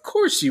like, of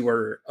course you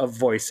were a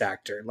voice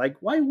actor. Like,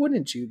 why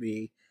wouldn't you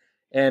be?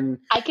 And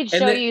I could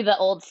show you the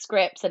old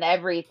scripts and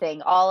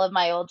everything, all of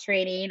my old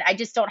training. I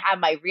just don't have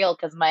my reel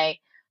because my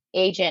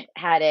agent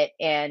had it,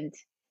 and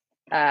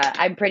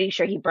I'm pretty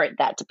sure he burnt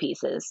that to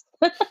pieces.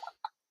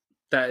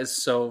 That is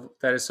so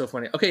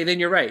funny. Okay, then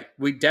you're right.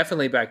 We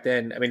definitely back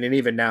then, I mean, and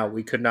even now,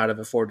 we could not have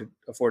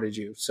afforded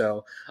you.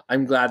 So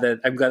I'm glad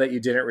that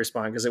you didn't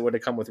respond, because it would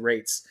have come with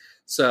rates.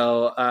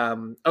 So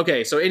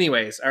okay. So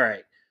anyways, all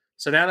right.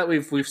 So now that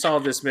we've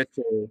solved this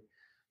mystery,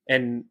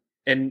 and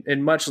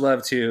much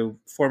love to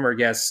former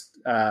guest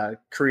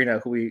Karina,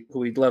 who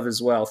we love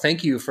as well.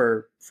 Thank you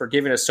for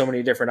giving us so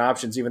many different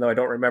options, even though I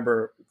don't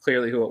remember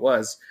clearly who it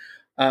was.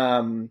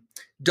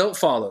 Don't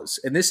follows,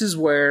 and this is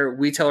where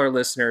we tell our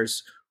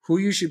listeners who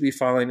you should be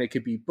following. It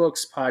could be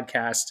books,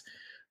 podcasts,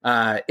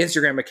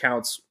 Instagram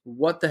accounts,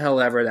 what the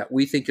hell ever that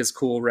we think is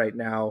cool right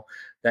now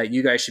that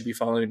you guys should be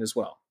following as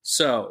well.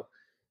 So,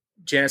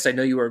 Janice, I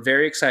know you are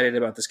very excited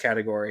about this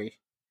category.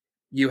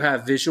 You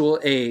have visual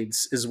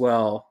aids as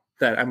well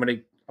that I'm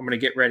gonna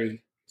get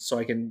ready so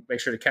I can make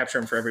sure to capture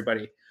them for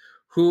everybody.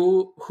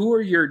 Who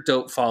are your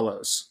dope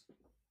follows?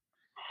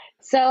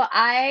 So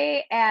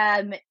I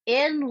am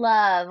in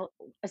love.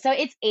 So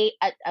it's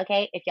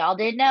okay. If y'all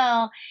didn't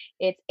know,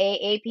 it's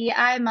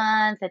AAPI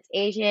month. It's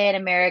Asian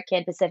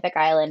American Pacific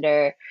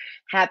Islander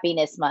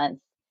Happiness Month.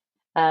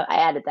 I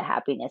added the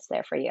happiness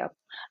there for you.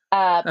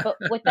 But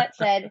with that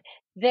said,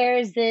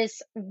 there's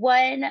this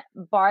one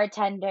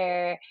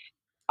bartender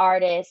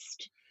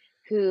artist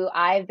who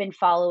I've been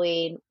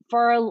following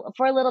for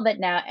a little bit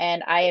now,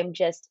 and I am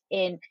just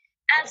in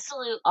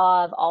absolute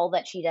awe of all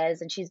that she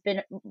does. And she's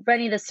been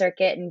running the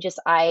circuit, and just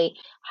I'm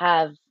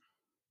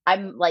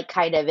like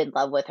kind of in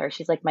love with her.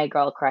 She's like my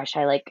girl crush.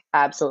 I like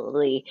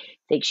absolutely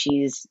think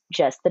she's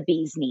just the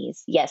bee's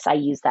knees. Yes, I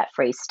use that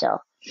phrase still.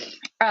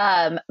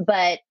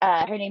 But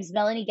her name's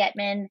Melanie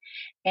Getman,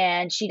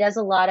 and she does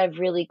a lot of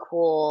really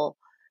cool,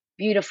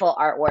 beautiful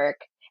artwork.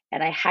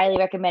 And I highly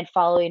recommend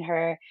following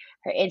her.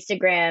 Her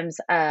Instagram's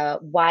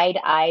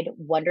Wide-Eyed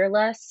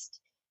Wanderlust.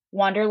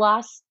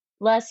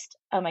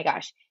 Oh my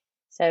gosh.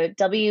 So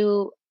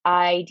WIDEEYED.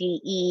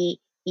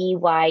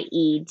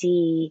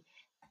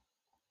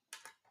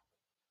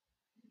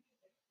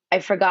 I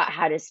forgot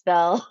how to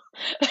spell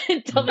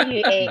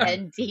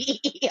WANDERLUST.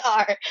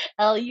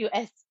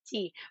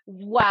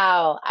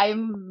 Wow,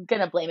 I'm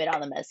gonna blame it on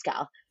the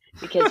mezcal,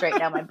 because right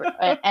now my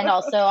and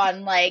also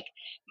on like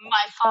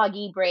my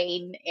foggy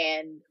brain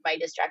and my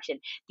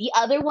distraction. The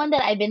other one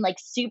that I've been like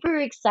super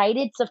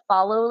excited to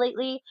follow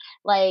lately,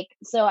 like,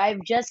 so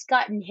I've just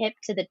gotten hip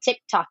to the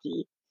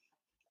TikToky,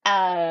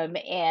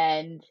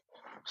 and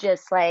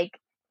just like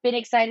been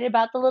excited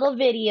about the little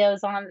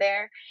videos on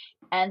there.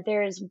 And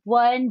there's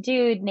one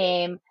dude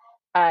named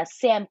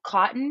Sam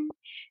Cotton,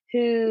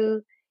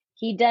 who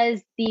he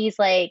does these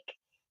like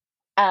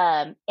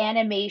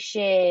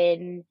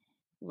animation,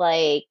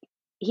 like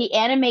he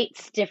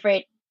animates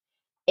different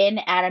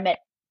inanimate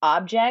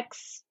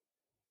objects,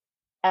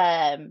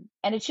 and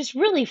it's just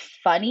really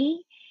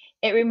funny.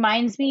 It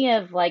reminds me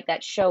of like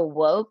that show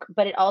Woke,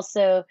 but it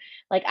also,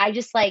 like, I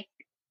just like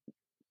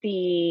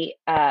the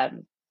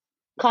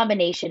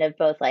combination of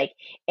both like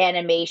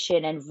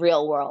animation and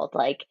real world.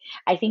 Like,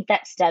 I think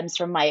that stems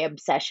from my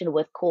obsession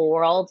with Cool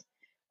World,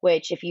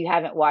 which if you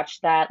haven't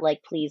watched that,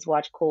 like, please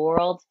watch Cool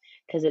World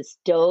because it's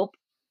dope.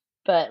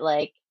 But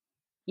like,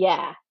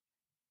 yeah,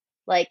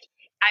 like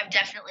I've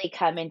definitely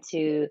come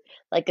into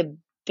like a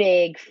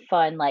big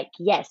fun, like,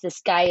 yes, this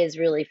guy is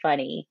really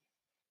funny.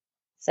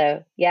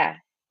 So yeah,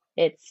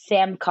 it's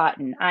Sam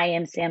Cotton. I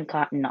am Sam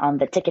Cotton on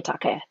the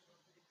TikTok.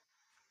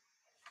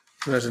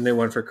 There's a new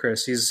one for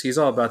Chris. He's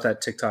all about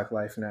that TikTok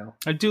life now.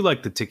 I do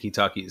like the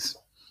tiki-talkies.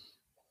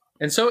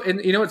 And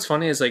you know what's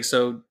funny is, like,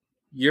 so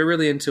you're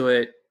really into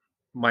it.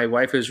 My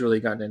wife has really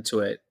gotten into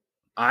it.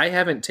 I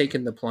haven't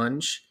taken the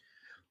plunge,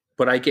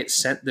 but I get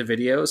sent the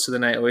videos, so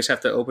then I always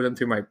have to open them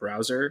through my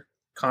browser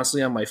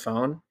constantly on my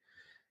phone.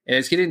 And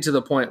it's getting to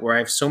the point where I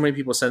have so many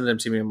people sending them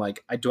to me. I'm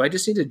like, do I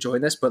just need to join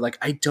this? But like,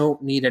 I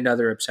don't need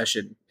another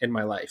obsession in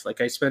my life.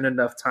 Like, I spend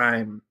enough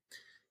time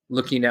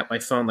looking at my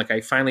phone. Like,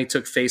 I finally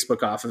took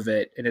Facebook off of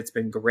it, and it's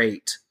been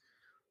great.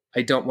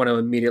 I don't want to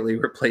immediately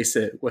replace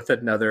it with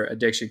another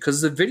addiction,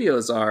 because the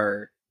videos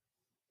are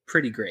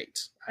pretty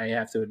great, I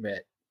have to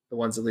admit, the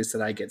ones at least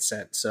that I get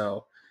sent.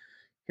 So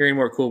hearing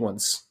more cool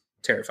ones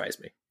terrifies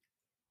me.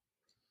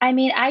 I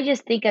mean, I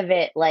just think of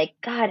it like,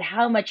 God,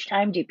 how much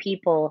time do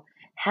people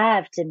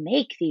have to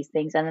make these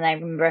things? And then I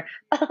remember,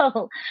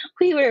 oh,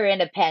 we were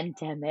in a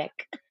pandemic.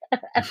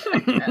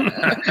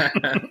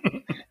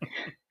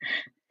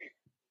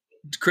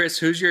 Chris,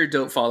 who's your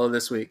dope follow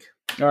this week?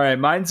 All right,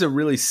 mine's a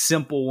really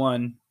simple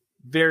one,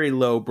 very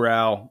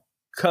lowbrow,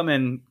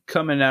 coming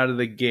out of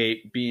the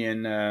gate,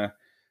 being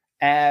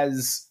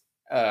as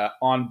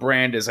on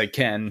brand as I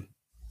can.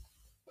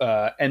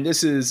 And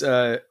this is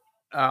on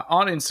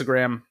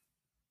Instagram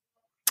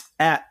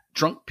at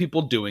Drunk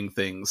People Doing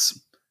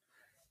Things.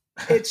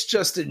 It's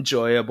just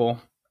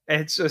enjoyable.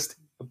 It's just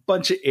a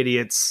bunch of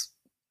idiots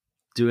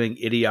doing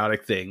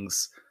idiotic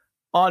things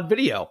on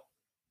video.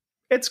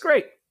 It's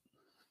great.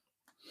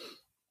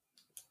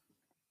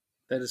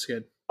 That is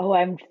good. Oh,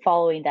 I'm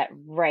following that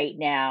right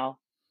now.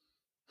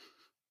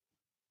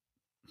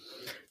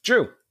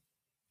 Drew,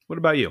 what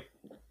about you?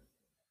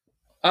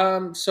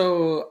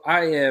 So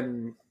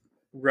I'm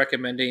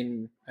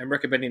recommending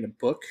a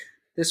book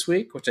this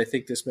week, which I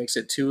think this makes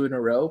it 2 in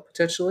a row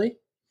potentially.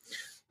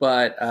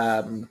 But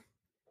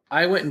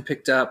I went and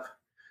picked up,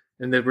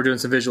 and then we're doing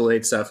some visual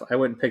aid stuff. I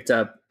went and picked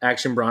up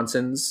Action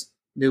Bronson's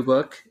new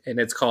book, and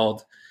it's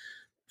called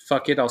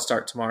 "Fuck It, I'll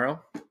Start Tomorrow."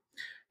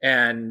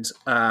 And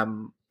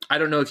I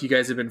don't know if you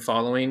guys have been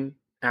following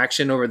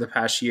Action over the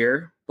past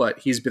year, but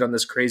he's been on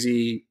this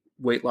crazy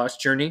weight loss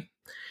journey.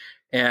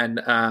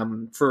 And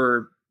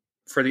for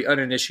the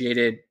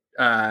uninitiated,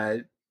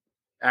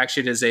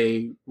 Action is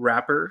a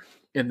rapper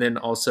and then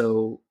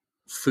also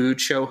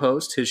food show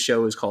host. His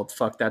show is called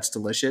Fuck That's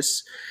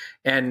Delicious.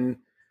 And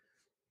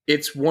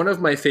it's one of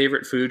my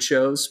favorite food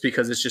shows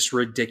because it's just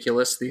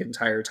ridiculous the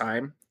entire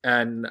time.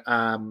 And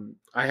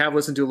I have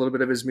listened to a little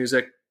bit of his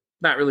music,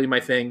 not really my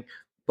thing,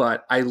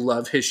 but I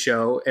love his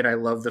show. And I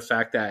love the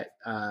fact that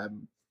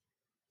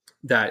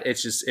that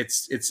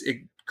it's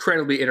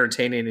incredibly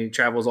entertaining, and he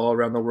travels all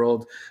around the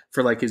world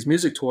for like his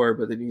music tour,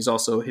 but then he's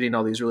also hitting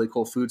all these really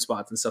cool food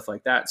spots and stuff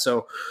like that.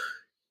 So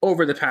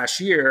over the past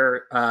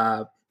year,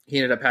 he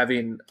ended up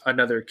having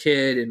another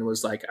kid and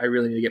was like, I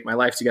really need to get my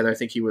life together. I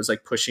think he was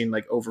like pushing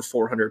like over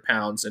 400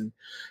 pounds.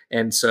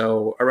 And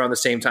so around the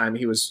same time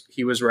he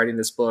was writing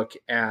this book,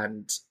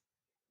 and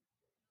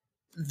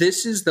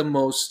this is the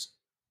most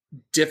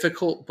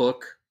difficult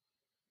book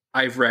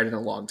I've read in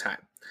a long time.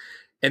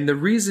 And the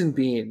reason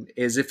being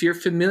is, if you're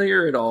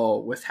familiar at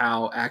all with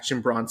how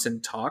Action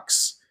Bronson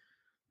talks,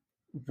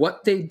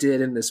 what they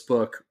did in this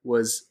book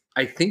was,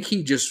 I think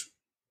he just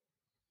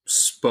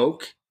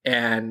spoke,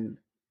 and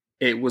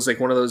it was like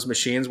one of those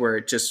machines where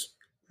it just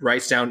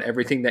writes down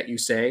everything that you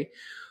say.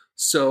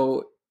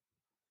 So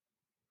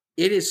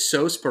it is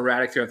so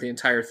sporadic throughout the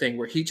entire thing,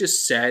 where he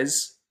just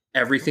says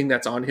everything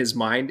that's on his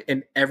mind,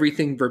 and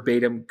everything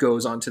verbatim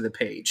goes onto the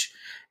page.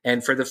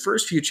 And for the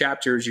first few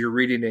chapters, you're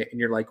reading it and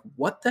you're like,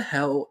 what the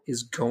hell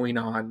is going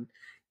on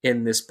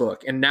in this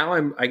book? And now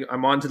I'm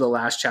on to the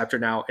last chapter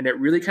now, and it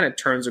really kind of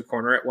turns a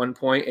corner at one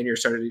point, and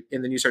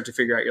then you start to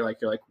figure out, you're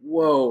like,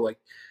 whoa, like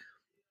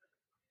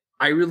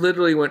I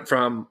literally went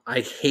from, I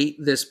hate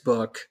this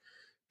book,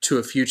 to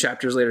a few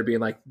chapters later being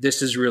like,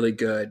 this is really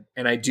good.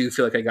 And I do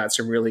feel like I got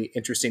some really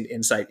interesting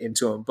insight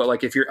into him. But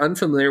like, if you're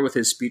unfamiliar with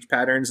his speech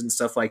patterns and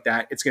stuff like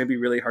that, it's going to be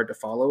really hard to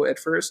follow at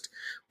first.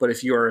 But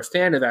if you are a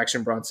fan of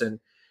Action Bronson,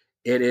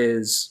 it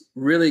is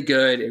really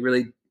good. It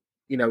really,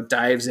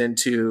 dives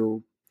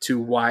into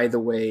why the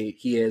way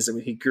he is. I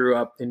mean, he grew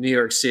up in New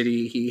York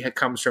City. He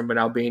comes from an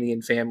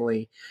Albanian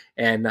family,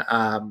 and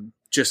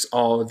just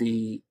all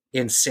the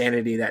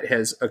insanity that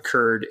has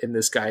occurred in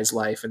this guy's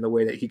life and the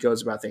way that he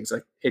goes about things.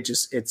 Like,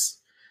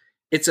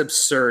 it's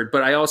absurd.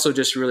 But I also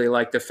just really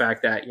like the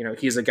fact that,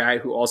 he's a guy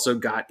who also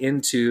got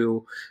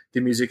into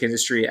the music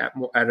industry at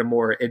a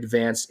more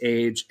advanced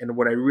age. And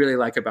what I really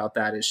like about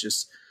that is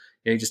just,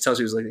 he just tells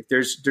you, he's like,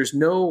 there's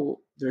no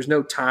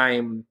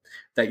time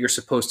that you're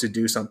supposed to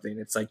do something.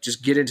 It's like,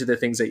 just get into the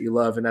things that you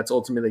love. And that's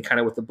ultimately kind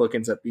of what the book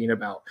ends up being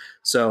about.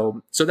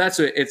 So that's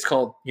what it's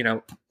called,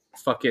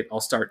 Fuck It, I'll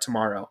Start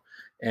Tomorrow.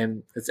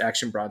 And it's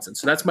Action Bronson.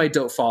 So that's my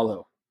dope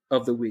follow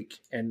of the week.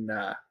 And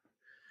I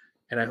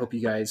hope you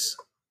guys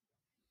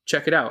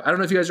check it out. I don't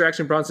know if you guys are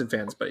Action Bronson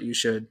fans, but you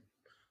should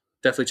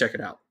definitely check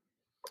it out.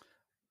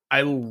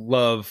 I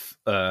love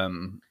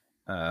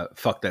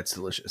Fuck That's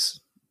Delicious.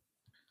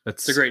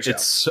 It's a great show.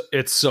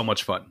 It's so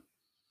much fun.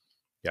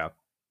 Yeah.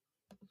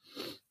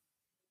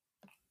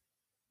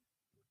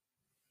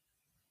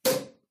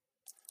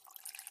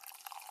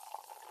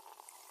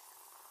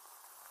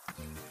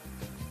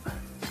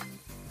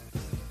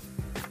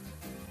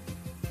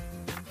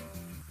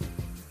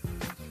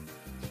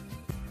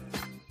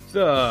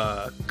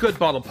 The Good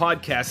Bottle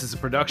Podcast is a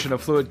production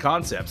of Fluid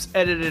Concepts,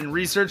 edited and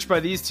researched by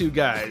these two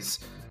guys.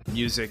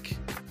 Music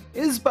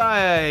is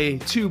by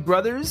two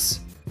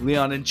brothers,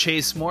 Leon and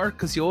Chase Moore,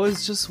 because you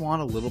always just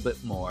want a little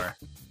bit more.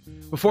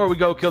 Before we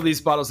go kill these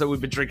bottles that we've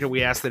been drinking,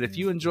 we ask that if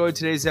you enjoyed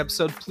today's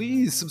episode,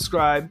 please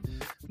subscribe,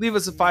 leave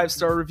us a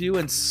 5-star review,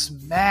 and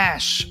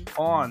smash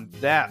on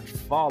that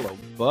follow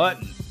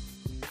button.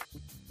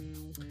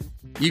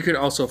 You can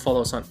also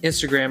follow us on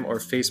Instagram or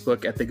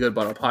Facebook at The Good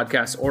Bottle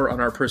Podcast, or on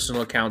our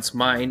personal accounts.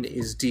 Mine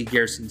is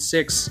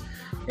dgarrison6,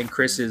 and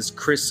Chris is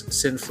Chris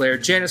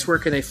Sinflair. Janice, where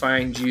can they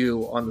find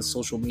you on the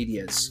social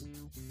medias?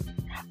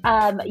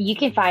 You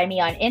can find me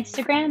on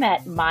Instagram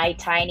at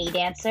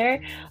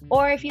mytinydancer,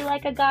 or if you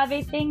like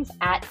agave things,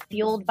 at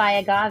Fueled by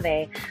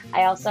Agave.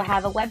 I also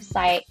have a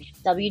website,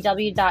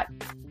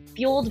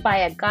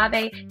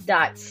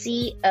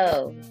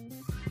 www.fueledbyagave.co.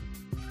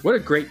 What a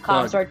great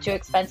plug. Comms are too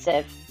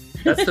expensive.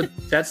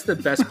 That's the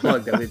best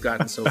plug that we've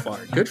gotten so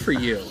far. Good for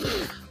you.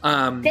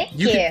 Thank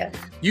you.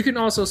 You can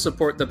also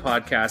support the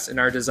podcast and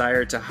our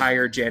desire to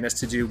hire Janice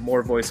to do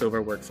more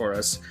voiceover work for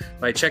us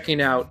by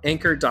checking out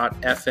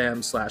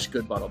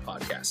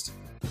anchor.fm/goodbottlepodcast.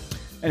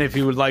 And if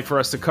you would like for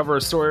us to cover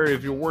a story, or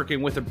if you're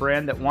working with a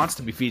brand that wants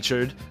to be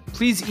featured,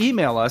 please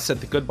email us at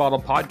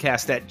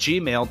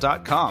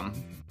thegoodbottlepodcast@gmail.com.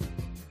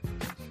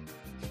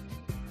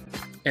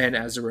 And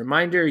as a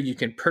reminder, you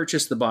can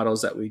purchase the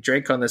bottles that we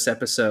drank on this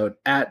episode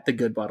at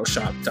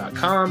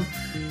thegoodbottleshop.com.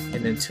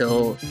 And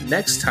until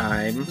next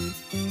time,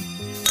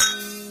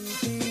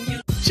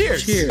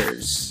 cheers.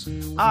 Cheers.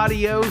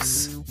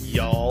 Adios,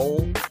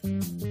 y'all.